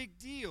mouth, big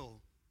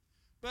deal.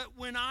 But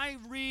when I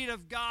read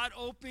of God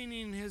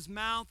opening his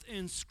mouth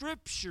in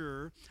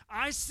Scripture,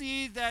 I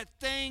see that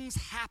things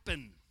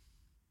happen.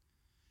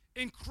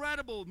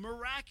 Incredible,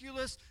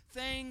 miraculous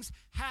things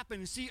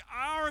happen. See,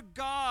 our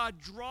God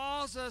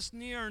draws us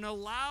near and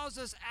allows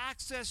us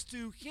access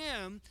to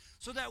him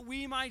so that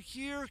we might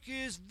hear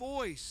his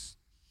voice.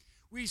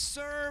 We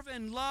serve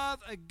and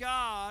love a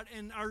God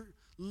and are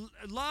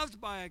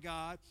loved by a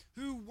God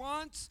who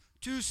wants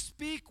to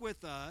speak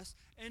with us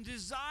and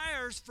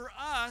desires for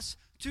us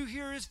to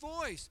hear his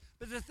voice.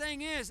 But the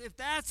thing is, if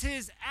that's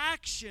his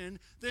action,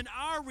 then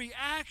our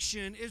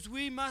reaction is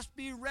we must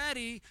be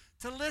ready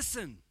to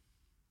listen.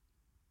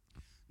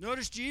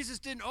 Notice Jesus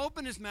didn't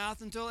open his mouth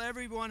until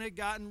everyone had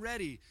gotten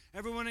ready.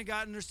 Everyone had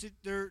gotten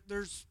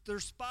their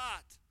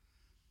spot.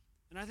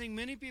 And I think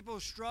many people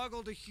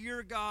struggle to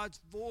hear God's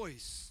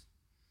voice.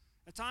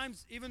 At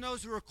times, even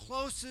those who are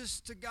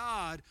closest to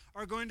God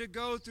are going to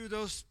go through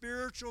those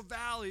spiritual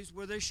valleys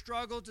where they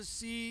struggle to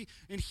see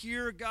and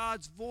hear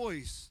God's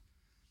voice.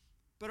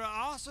 But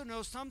I also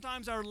know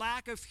sometimes our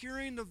lack of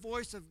hearing the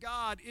voice of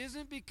God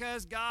isn't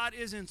because God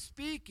isn't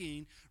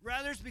speaking.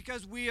 Rather, it's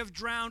because we have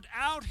drowned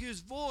out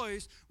his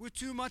voice with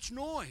too much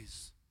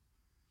noise.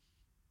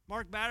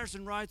 Mark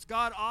Batterson writes,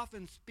 God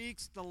often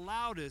speaks the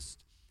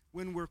loudest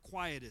when we're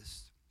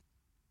quietest.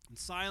 And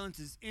silence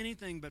is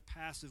anything but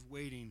passive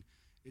waiting.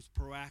 It's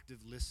proactive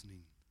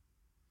listening.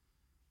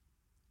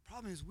 The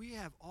problem is we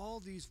have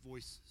all these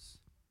voices,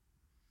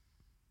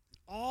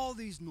 all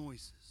these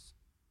noises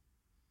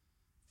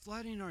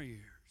flooding our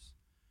ears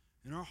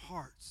and our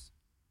hearts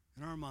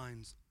in our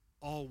minds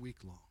all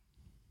week long.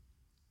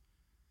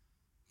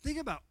 Think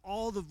about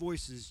all the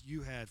voices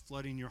you had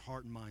flooding your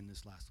heart and mind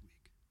this last week.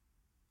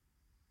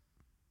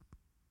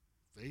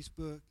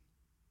 Facebook,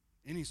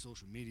 any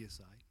social media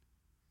site,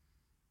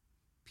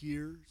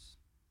 peers,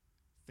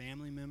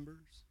 family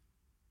members,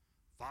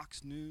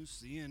 Fox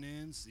News,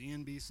 CNN,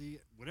 CNBC,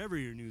 whatever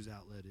your news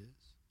outlet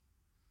is.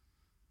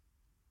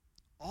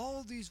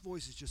 All these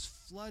voices just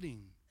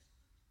flooding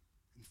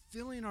and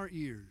filling our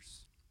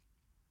ears.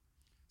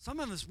 Some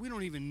of us, we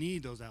don't even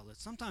need those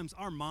outlets. Sometimes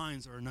our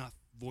minds are enough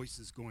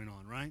voices going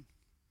on, right?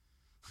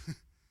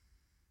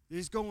 They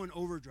just go in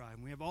overdrive,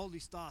 and we have all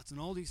these thoughts and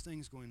all these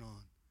things going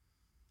on.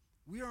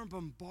 We are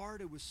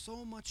bombarded with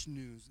so much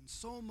news and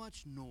so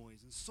much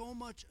noise and so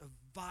much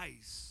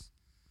advice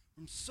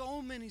from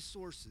so many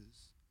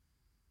sources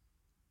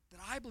that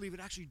I believe it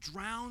actually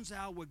drowns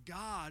out what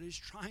God is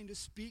trying to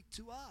speak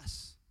to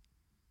us.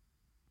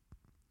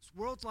 This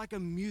world's like a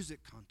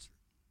music concert.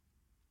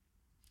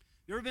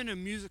 You ever been to a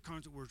music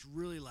concert where it's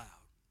really loud?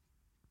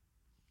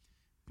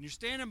 And you're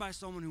standing by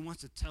someone who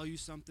wants to tell you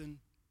something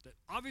that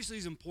obviously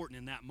is important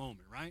in that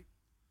moment, right?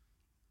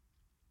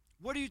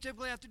 What do you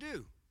typically have to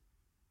do?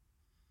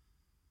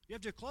 You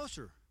have to get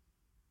closer.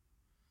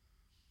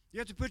 You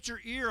have to put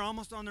your ear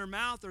almost on their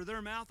mouth or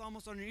their mouth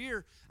almost on your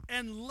ear,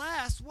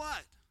 unless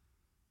what?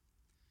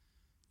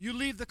 You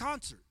leave the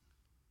concert.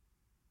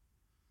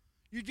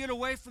 You get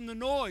away from the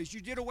noise.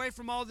 You get away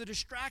from all the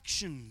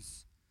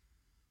distractions.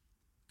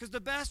 Because the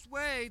best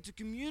way to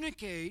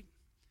communicate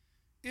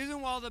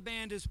isn't while the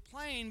band is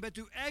playing, but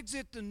to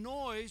exit the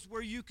noise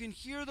where you can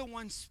hear the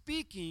one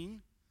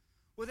speaking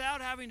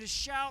without having to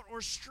shout or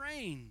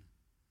strain.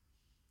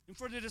 And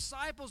for the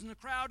disciples in the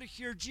crowd to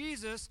hear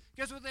Jesus,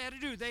 guess what they had to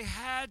do? They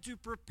had to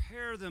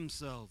prepare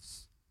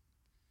themselves.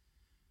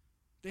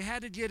 They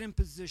had to get in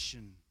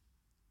position.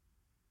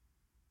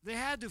 They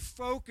had to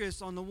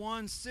focus on the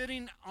one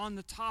sitting on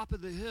the top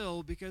of the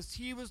hill because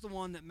he was the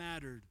one that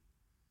mattered.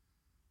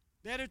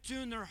 They had to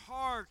tune their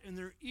heart and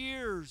their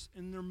ears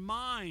and their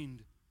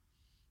mind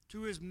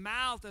to his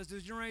mouth as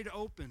it's ready to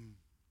open.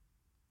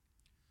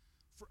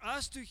 For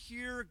us to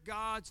hear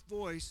God's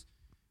voice,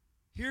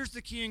 here's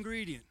the key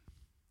ingredient.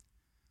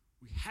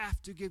 We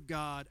have to give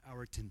God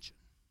our attention.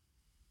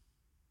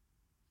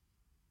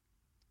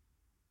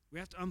 We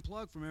have to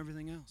unplug from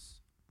everything else.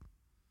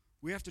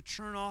 We have to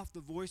turn off the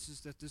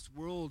voices that this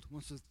world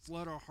wants to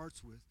flood our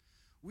hearts with.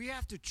 We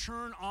have to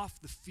turn off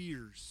the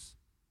fears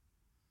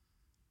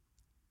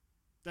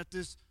that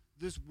this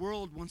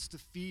world wants to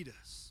feed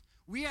us.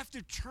 We have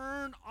to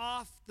turn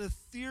off the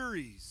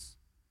theories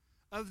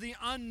of the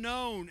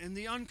unknown and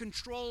the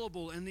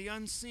uncontrollable and the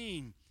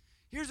unseen.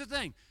 Here's the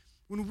thing.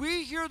 When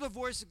we hear the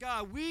voice of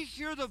God, we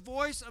hear the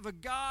voice of a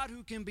God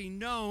who can be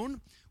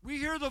known. We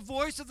hear the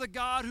voice of the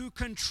God who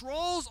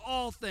controls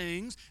all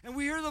things. And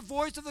we hear the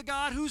voice of the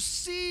God who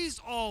sees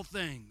all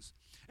things.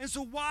 And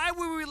so why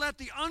would we let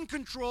the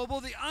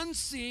uncontrollable, the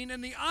unseen,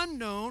 and the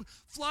unknown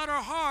flood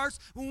our hearts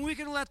when we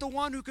can let the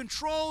one who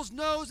controls,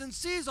 knows, and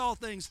sees all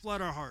things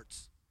flood our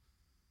hearts?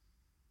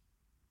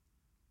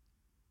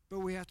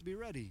 But we have to be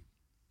ready.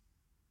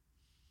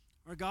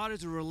 Our God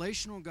is a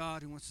relational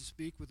God who wants to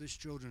speak with his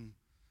children.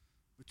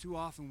 But too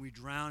often we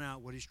drown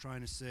out what he's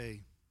trying to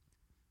say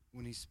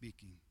when he's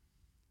speaking.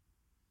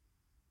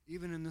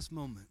 Even in this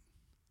moment.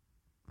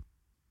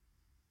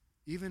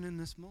 Even in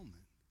this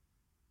moment.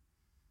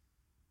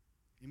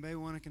 Anybody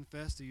want to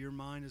confess that your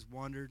mind has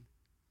wandered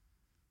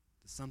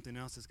to something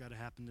else that's got to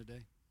happen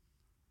today?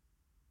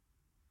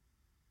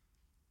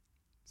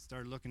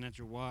 Start looking at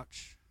your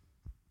watch.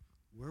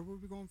 Where were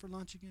we going for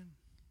lunch again?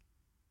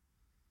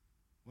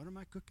 What am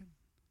I cooking?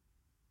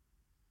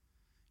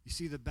 You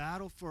see, the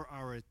battle for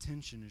our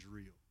attention is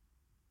real.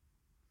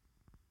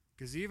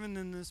 Because even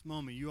in this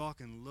moment, you all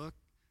can look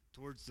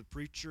towards the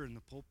preacher in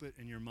the pulpit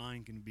and your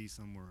mind can be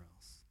somewhere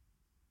else.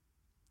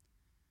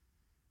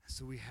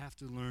 So we have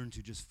to learn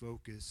to just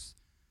focus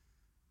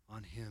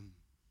on him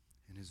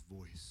and his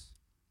voice.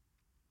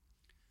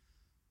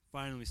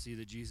 Finally, we see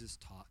that Jesus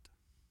taught.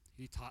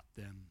 He taught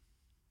them.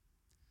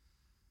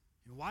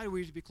 And why do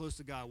we need to be close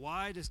to God?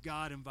 Why does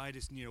God invite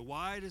us near?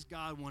 Why does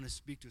God want to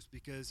speak to us?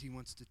 Because he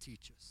wants to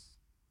teach us.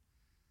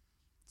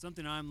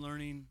 Something I'm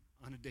learning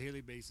on a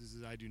daily basis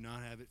is I do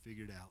not have it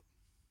figured out.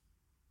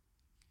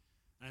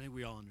 I think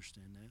we all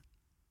understand that.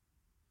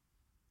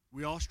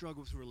 We all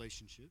struggle with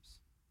relationships.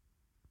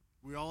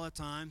 We all at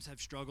times have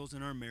struggles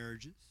in our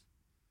marriages.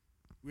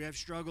 We have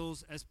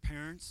struggles as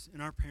parents in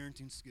our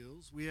parenting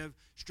skills. We have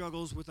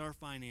struggles with our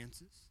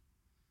finances.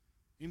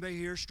 Anybody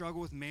here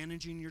struggle with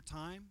managing your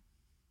time?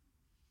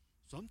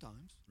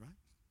 Sometimes, right?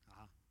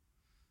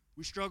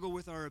 We struggle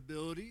with our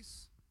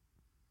abilities.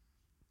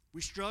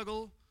 We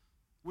struggle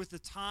with the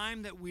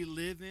time that we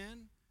live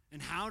in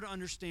and how to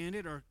understand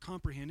it or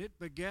comprehend it.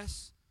 But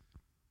guess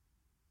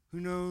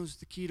who knows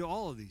the key to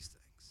all of these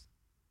things?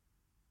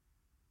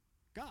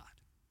 God.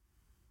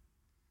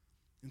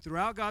 And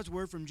throughout God's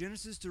word, from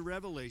Genesis to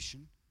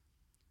Revelation,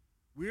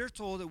 we are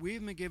told that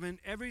we've been given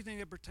everything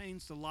that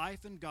pertains to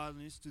life and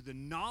godliness through the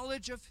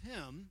knowledge of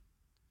him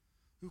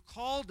who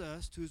called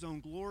us to his own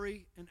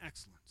glory and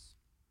excellence.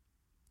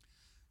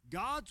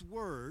 God's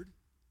word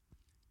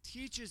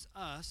teaches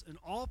us and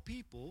all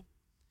people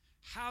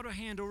how to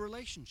handle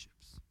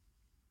relationships.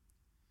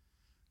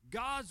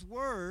 God's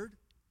word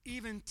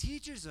even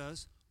teaches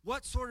us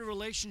what sort of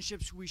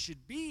relationships we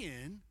should be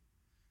in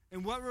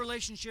and what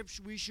relationships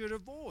we should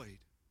avoid.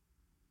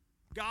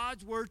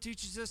 God's word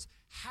teaches us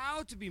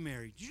how to be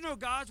married. Do you know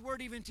God's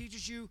word even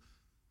teaches you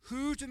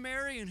who to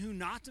marry and who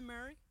not to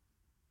marry?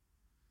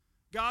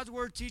 God's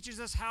word teaches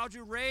us how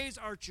to raise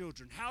our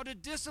children, how to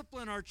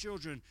discipline our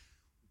children,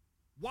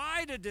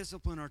 why to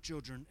discipline our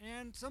children,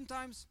 and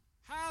sometimes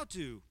how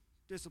to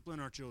discipline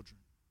our children.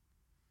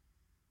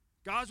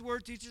 God's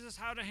word teaches us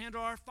how to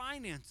handle our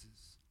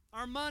finances,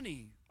 our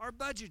money, our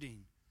budgeting.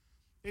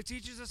 It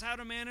teaches us how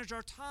to manage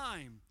our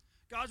time.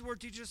 God's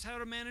word teaches us how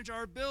to manage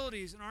our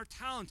abilities and our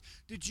talents.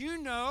 Did you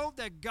know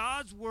that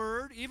God's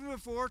word, even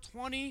before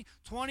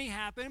 2020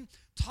 happened,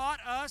 taught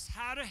us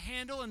how to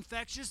handle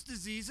infectious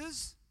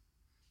diseases?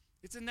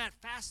 It's in that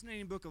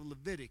fascinating book of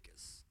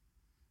Leviticus,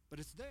 but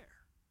it's there.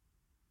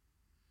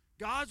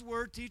 God's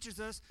word teaches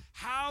us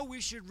how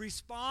we should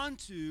respond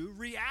to,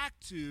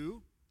 react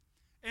to,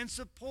 and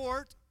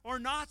support or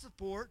not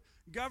support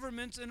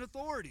governments and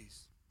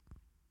authorities.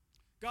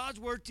 God's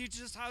word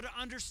teaches us how to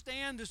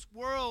understand this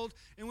world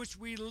in which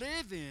we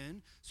live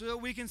in so that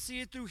we can see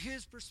it through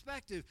his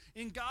perspective.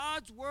 In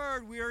God's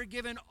word, we are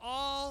given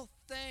all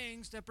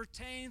things that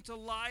pertain to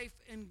life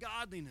and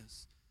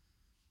godliness.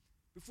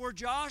 Before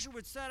Joshua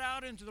would set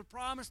out into the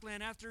promised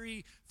land, after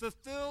he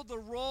fulfilled the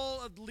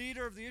role of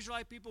leader of the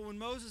Israelite people when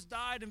Moses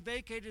died and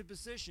vacated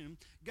position,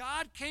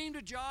 God came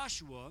to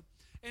Joshua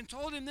and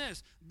told him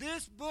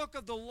this book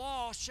of the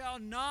law shall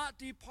not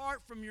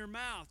depart from your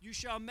mouth. You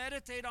shall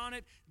meditate on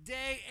it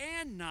day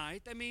and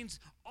night. That means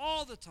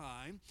all the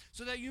time,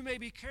 so that you may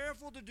be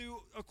careful to do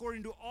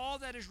according to all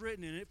that is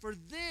written in it. For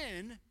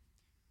then,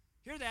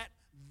 hear that,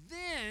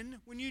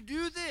 then, when you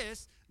do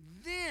this,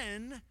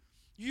 then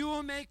you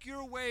will make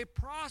your way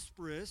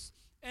prosperous,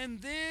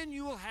 and then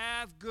you will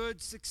have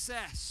good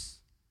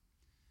success.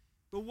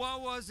 But what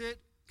was it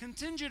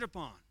contingent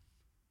upon?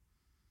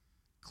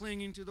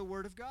 Clinging to the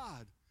Word of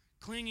God,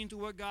 clinging to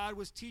what God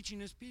was teaching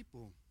his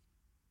people.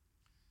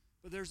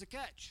 But there's a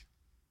catch.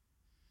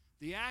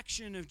 The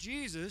action of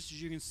Jesus,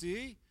 as you can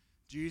see,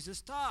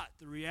 Jesus taught.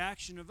 The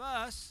reaction of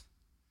us,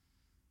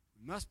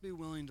 we must be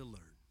willing to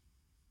learn.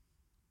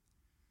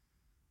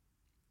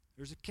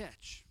 There's a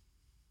catch.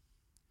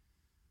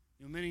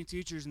 You know, many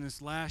teachers in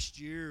this last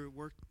year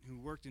who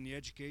worked in the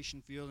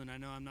education field, and I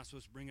know I'm not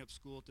supposed to bring up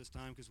school at this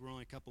time because we're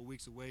only a couple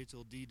weeks away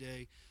till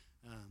D-Day,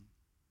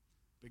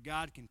 but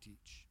God can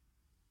teach.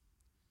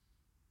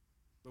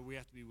 But we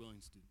have to be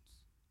willing students.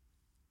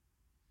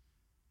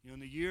 You know,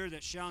 in the year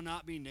that shall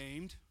not be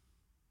named,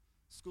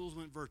 schools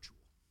went virtual.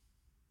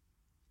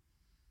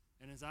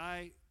 And as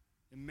I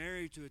am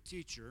married to a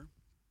teacher,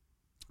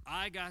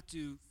 I got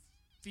to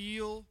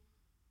feel,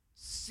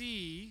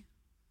 see,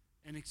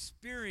 and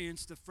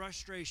experience the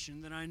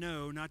frustration that I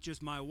know not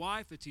just my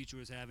wife, a teacher,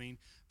 was having,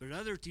 but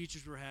other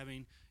teachers were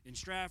having in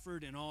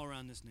Stratford and all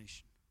around this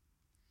nation.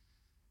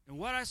 And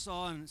what I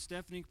saw, and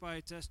Stephanie can probably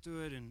attest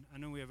to it, and I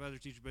know we have other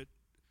teachers, but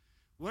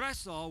what I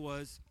saw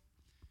was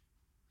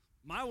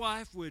my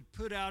wife would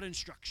put out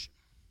instruction.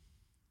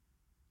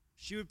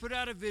 She would put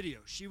out a video.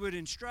 She would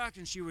instruct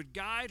and she would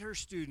guide her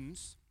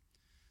students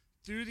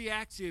through the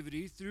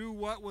activity, through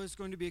what was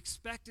going to be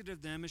expected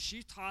of them as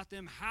she taught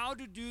them how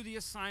to do the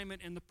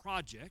assignment and the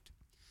project.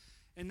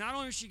 And not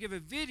only would she give a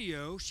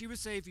video, she would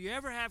say, if you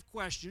ever have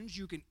questions,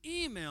 you can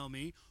email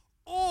me,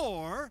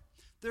 or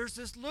there's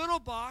this little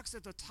box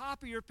at the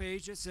top of your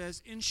page that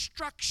says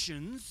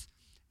instructions,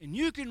 and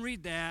you can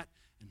read that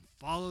and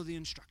follow the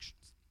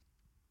instructions.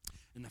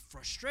 And the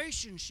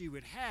frustration she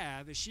would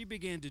have as she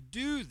began to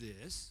do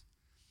this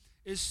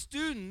is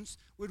students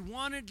would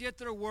want to get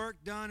their work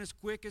done as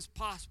quick as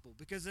possible,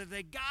 because if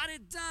they got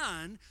it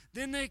done,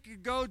 then they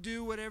could go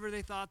do whatever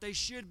they thought they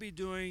should be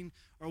doing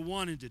or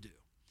wanted to do.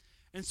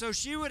 And so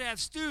she would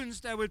have students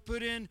that would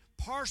put in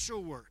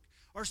partial work,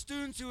 or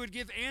students who would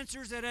give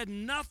answers that had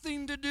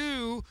nothing to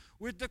do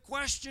with the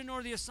question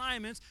or the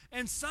assignments,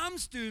 and some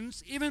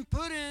students even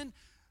put in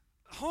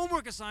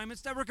homework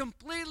assignments that were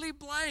completely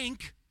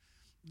blank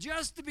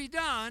just to be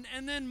done,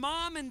 and then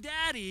mom and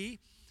daddy,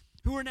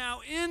 who are now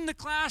in the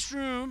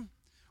classroom,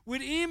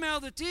 would email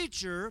the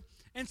teacher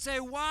and say,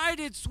 why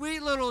did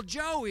sweet little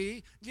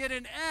Joey get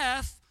an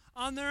F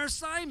on their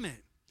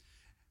assignment?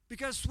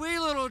 Because sweet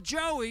little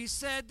Joey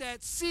said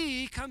that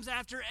C comes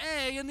after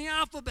A in the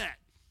alphabet.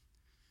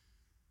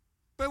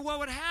 But what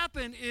would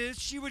happen is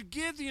she would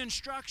give the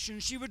instruction,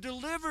 she would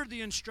deliver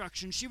the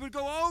instruction, she would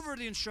go over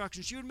the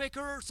instruction, she would make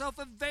herself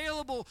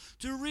available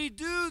to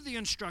redo the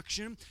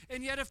instruction,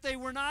 and yet if they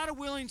were not a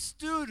willing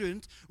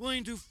student,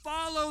 willing to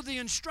follow the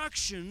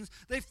instructions,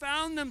 they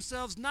found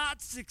themselves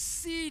not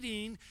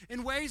succeeding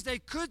in ways they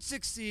could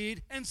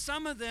succeed, and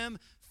some of them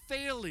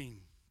failing.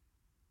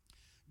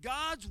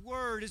 God's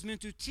word is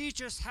meant to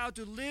teach us how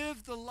to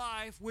live the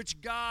life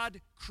which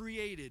God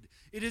created.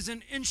 It is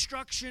an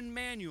instruction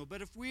manual,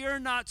 but if we are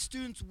not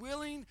students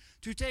willing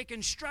to take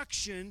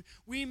instruction,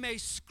 we may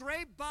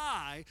scrape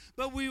by,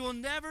 but we will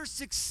never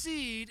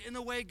succeed in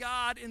the way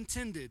God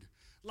intended.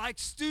 Like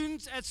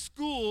students at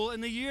school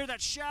in the year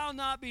that shall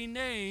not be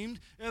named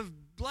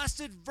of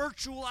blessed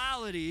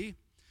virtuality,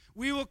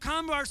 we will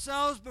come to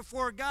ourselves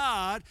before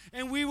God,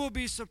 and we will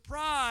be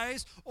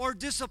surprised or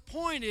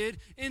disappointed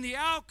in the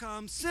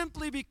outcome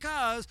simply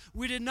because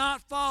we did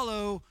not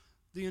follow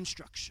the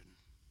instruction.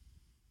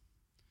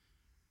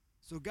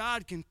 So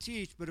God can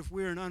teach, but if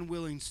we're an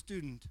unwilling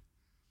student,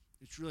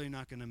 it's really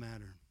not going to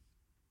matter.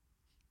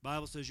 The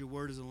Bible says your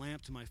word is a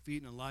lamp to my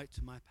feet and a light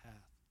to my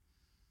path.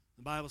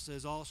 The Bible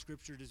says all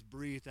Scripture is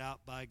breathed out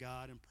by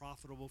God and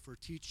profitable for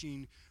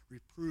teaching,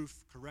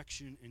 reproof,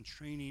 correction, and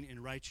training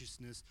in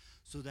righteousness,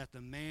 so that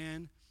the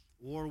man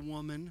or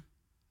woman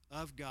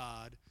of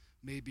God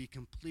may be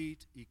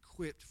complete,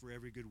 equipped for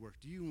every good work.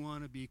 Do you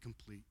want to be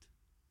complete?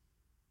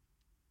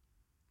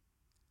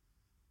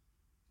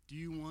 Do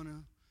you want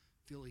to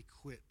feel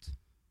equipped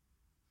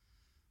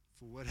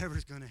for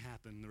whatever's going to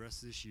happen the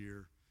rest of this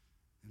year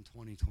in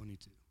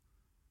 2022?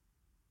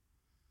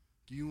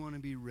 Do you want to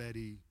be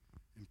ready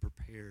and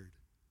prepared?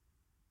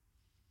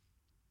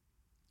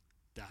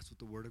 That's what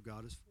the Word of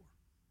God is for.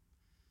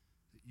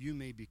 That you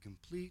may be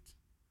complete,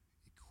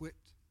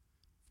 equipped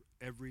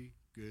for every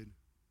good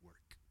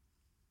work.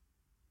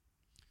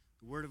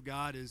 The Word of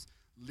God is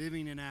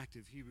living and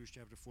active, Hebrews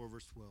chapter 4,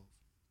 verse 12.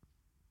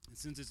 And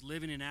since it's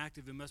living and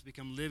active, it must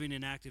become living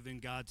and active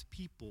in God's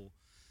people.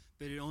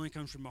 But it only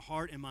comes from a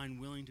heart and mind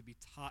willing to be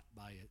taught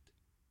by it.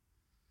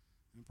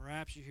 And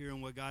perhaps you're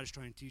hearing what God is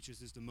trying to teach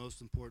us is the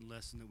most important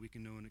lesson that we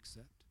can know and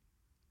accept.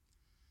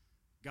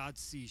 God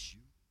sees you.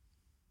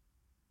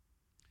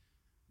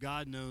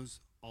 God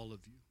knows all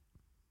of you.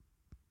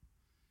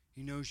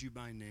 He knows you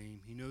by name.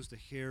 He knows the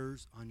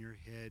hairs on your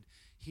head.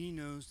 He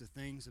knows the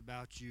things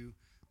about you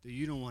that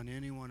you don't want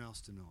anyone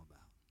else to know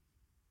about.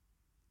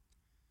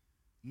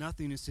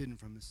 Nothing is hidden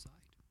from his sight.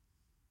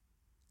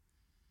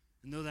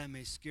 And though that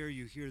may scare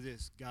you, hear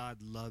this: God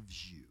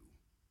loves you.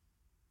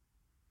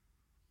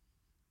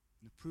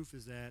 And the proof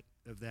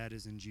of that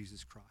is in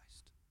Jesus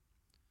Christ,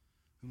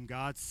 whom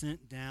God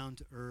sent down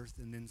to earth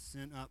and then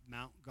sent up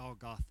Mount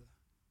Golgotha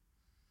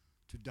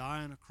to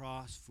die on a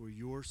cross for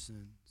your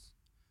sins,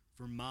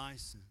 for my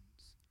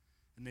sins.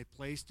 And they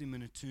placed him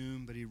in a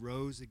tomb, but he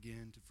rose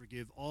again to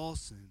forgive all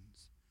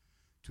sins,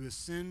 to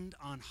ascend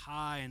on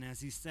high. And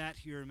as he sat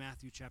here in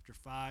Matthew chapter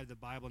 5, the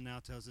Bible now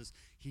tells us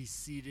he's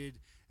seated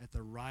at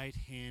the right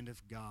hand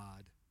of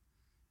God,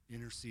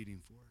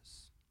 interceding for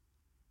us.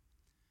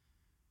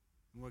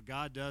 And what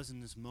God does in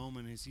this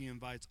moment is he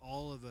invites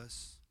all of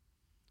us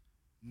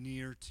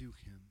near to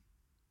him,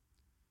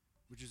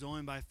 which is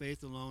only by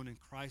faith alone in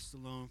Christ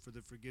alone for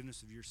the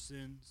forgiveness of your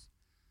sins,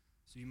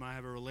 so you might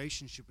have a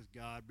relationship with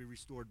God, be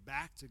restored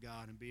back to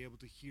God, and be able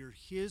to hear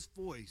his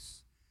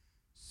voice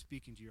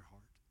speaking to your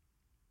heart.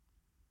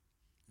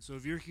 And so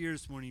if you're here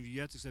this morning, if you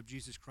yet to accept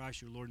Jesus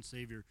Christ, your Lord and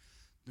Savior,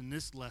 then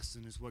this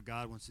lesson is what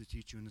God wants to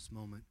teach you in this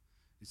moment.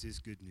 It's his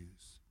good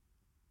news.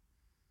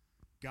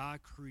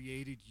 God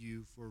created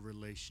you for a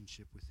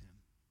relationship with him.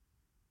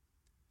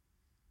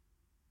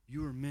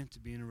 You are meant to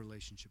be in a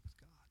relationship with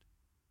God.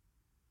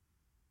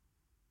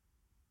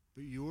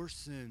 But your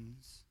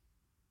sins,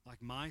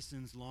 like my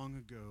sins long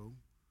ago,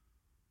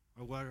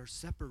 are what are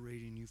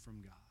separating you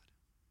from God.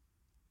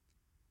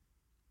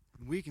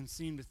 And we can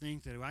seem to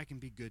think that I can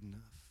be good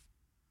enough.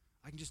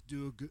 I can just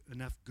do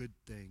enough good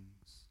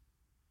things.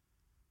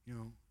 You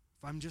know,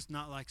 if I'm just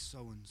not like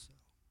so-and-so.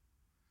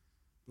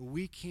 But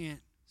we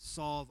can't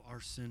solve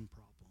our sin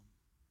problem.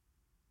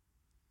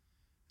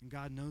 And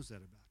God knows that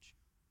about you.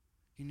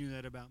 He knew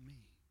that about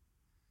me.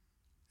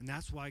 And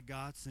that's why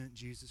God sent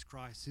Jesus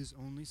Christ, his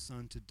only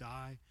Son, to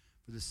die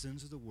for the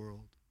sins of the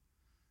world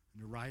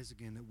and to rise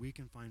again, that we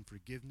can find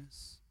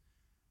forgiveness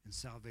and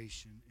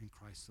salvation in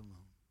Christ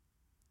alone.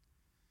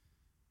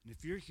 And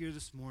if you're here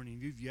this morning,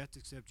 you've yet to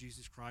accept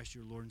Jesus Christ,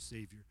 your Lord and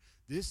Savior,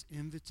 this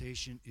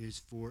invitation is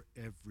for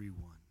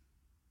everyone.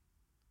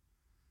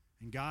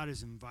 And God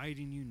is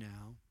inviting you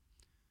now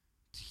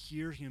to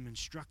hear him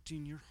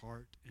instructing your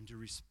heart and to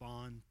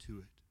respond to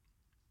it.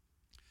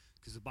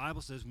 Because the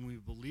Bible says when we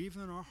believe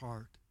in our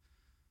heart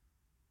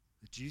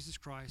that Jesus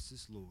Christ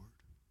is Lord,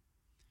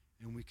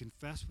 and we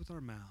confess with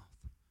our mouth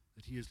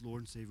that he is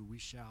Lord and Savior, we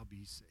shall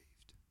be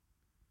saved.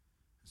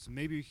 So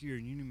maybe you're here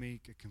and you need to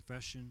make a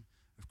confession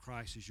of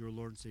Christ as your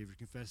Lord and Savior.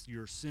 Confess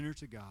you're a sinner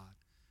to God,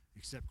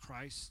 accept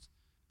Christ's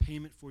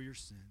payment for your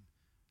sin,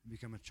 and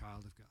become a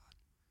child of God.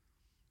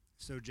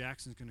 So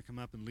Jackson's going to come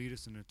up and lead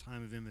us in a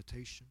time of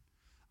invitation.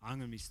 I'm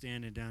going to be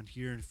standing down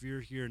here, and if you're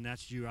here and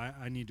that's you,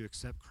 I need to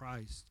accept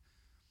Christ.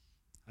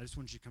 I just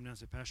want you to come down and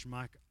say, Pastor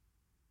Mike,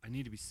 I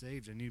need to be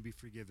saved. I need to be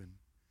forgiven.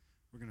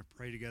 We're going to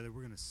pray together.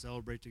 We're going to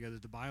celebrate together.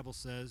 The Bible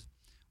says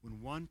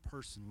when one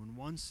person, when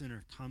one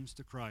sinner comes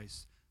to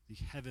Christ, the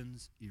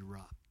heavens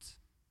erupt.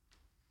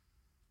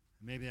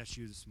 And maybe that's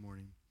you this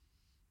morning.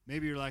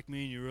 Maybe you're like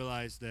me and you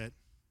realize that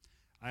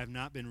I have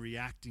not been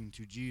reacting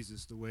to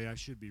Jesus the way I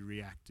should be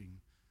reacting.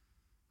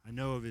 I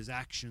know of his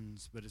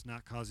actions, but it's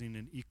not causing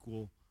an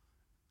equal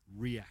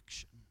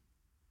reaction.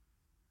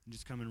 And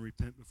just come and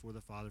repent before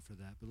the Father for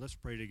that. But let's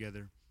pray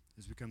together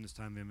as we come this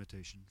time of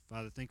invitation.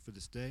 Father, thank you for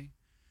this day,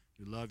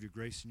 your love, your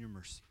grace, and your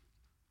mercy.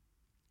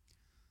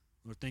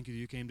 Lord, thank you that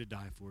you came to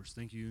die for us.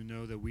 Thank you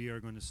know that we are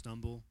going to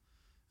stumble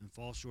and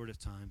fall short at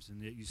times,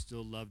 and yet you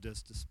still loved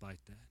us despite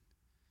that.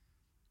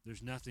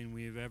 There's nothing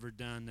we have ever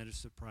done that has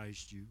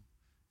surprised you.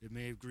 It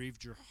may have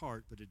grieved your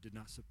heart, but it did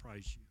not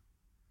surprise you.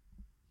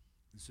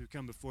 And so we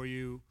come before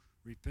you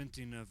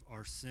repenting of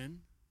our sin,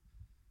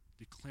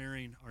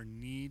 declaring our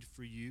need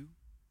for you.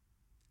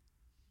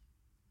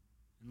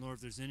 And Lord,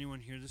 if there's anyone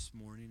here this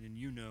morning, and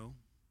you know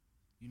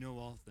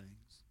all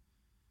things,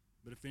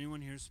 but if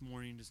anyone here this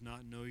morning does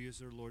not know you as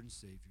their Lord and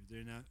Savior,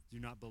 do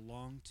not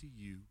belong to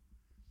you,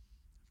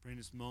 I pray in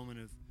this moment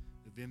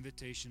of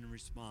invitation and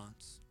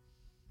response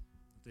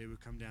that they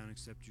would come down and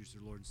accept you as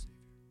their Lord and Savior.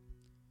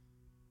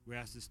 We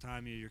ask this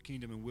time your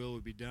kingdom and will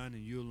would be done,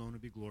 and you alone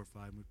would be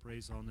glorified. And we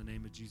praise all in the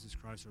name of Jesus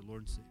Christ, our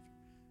Lord and Savior.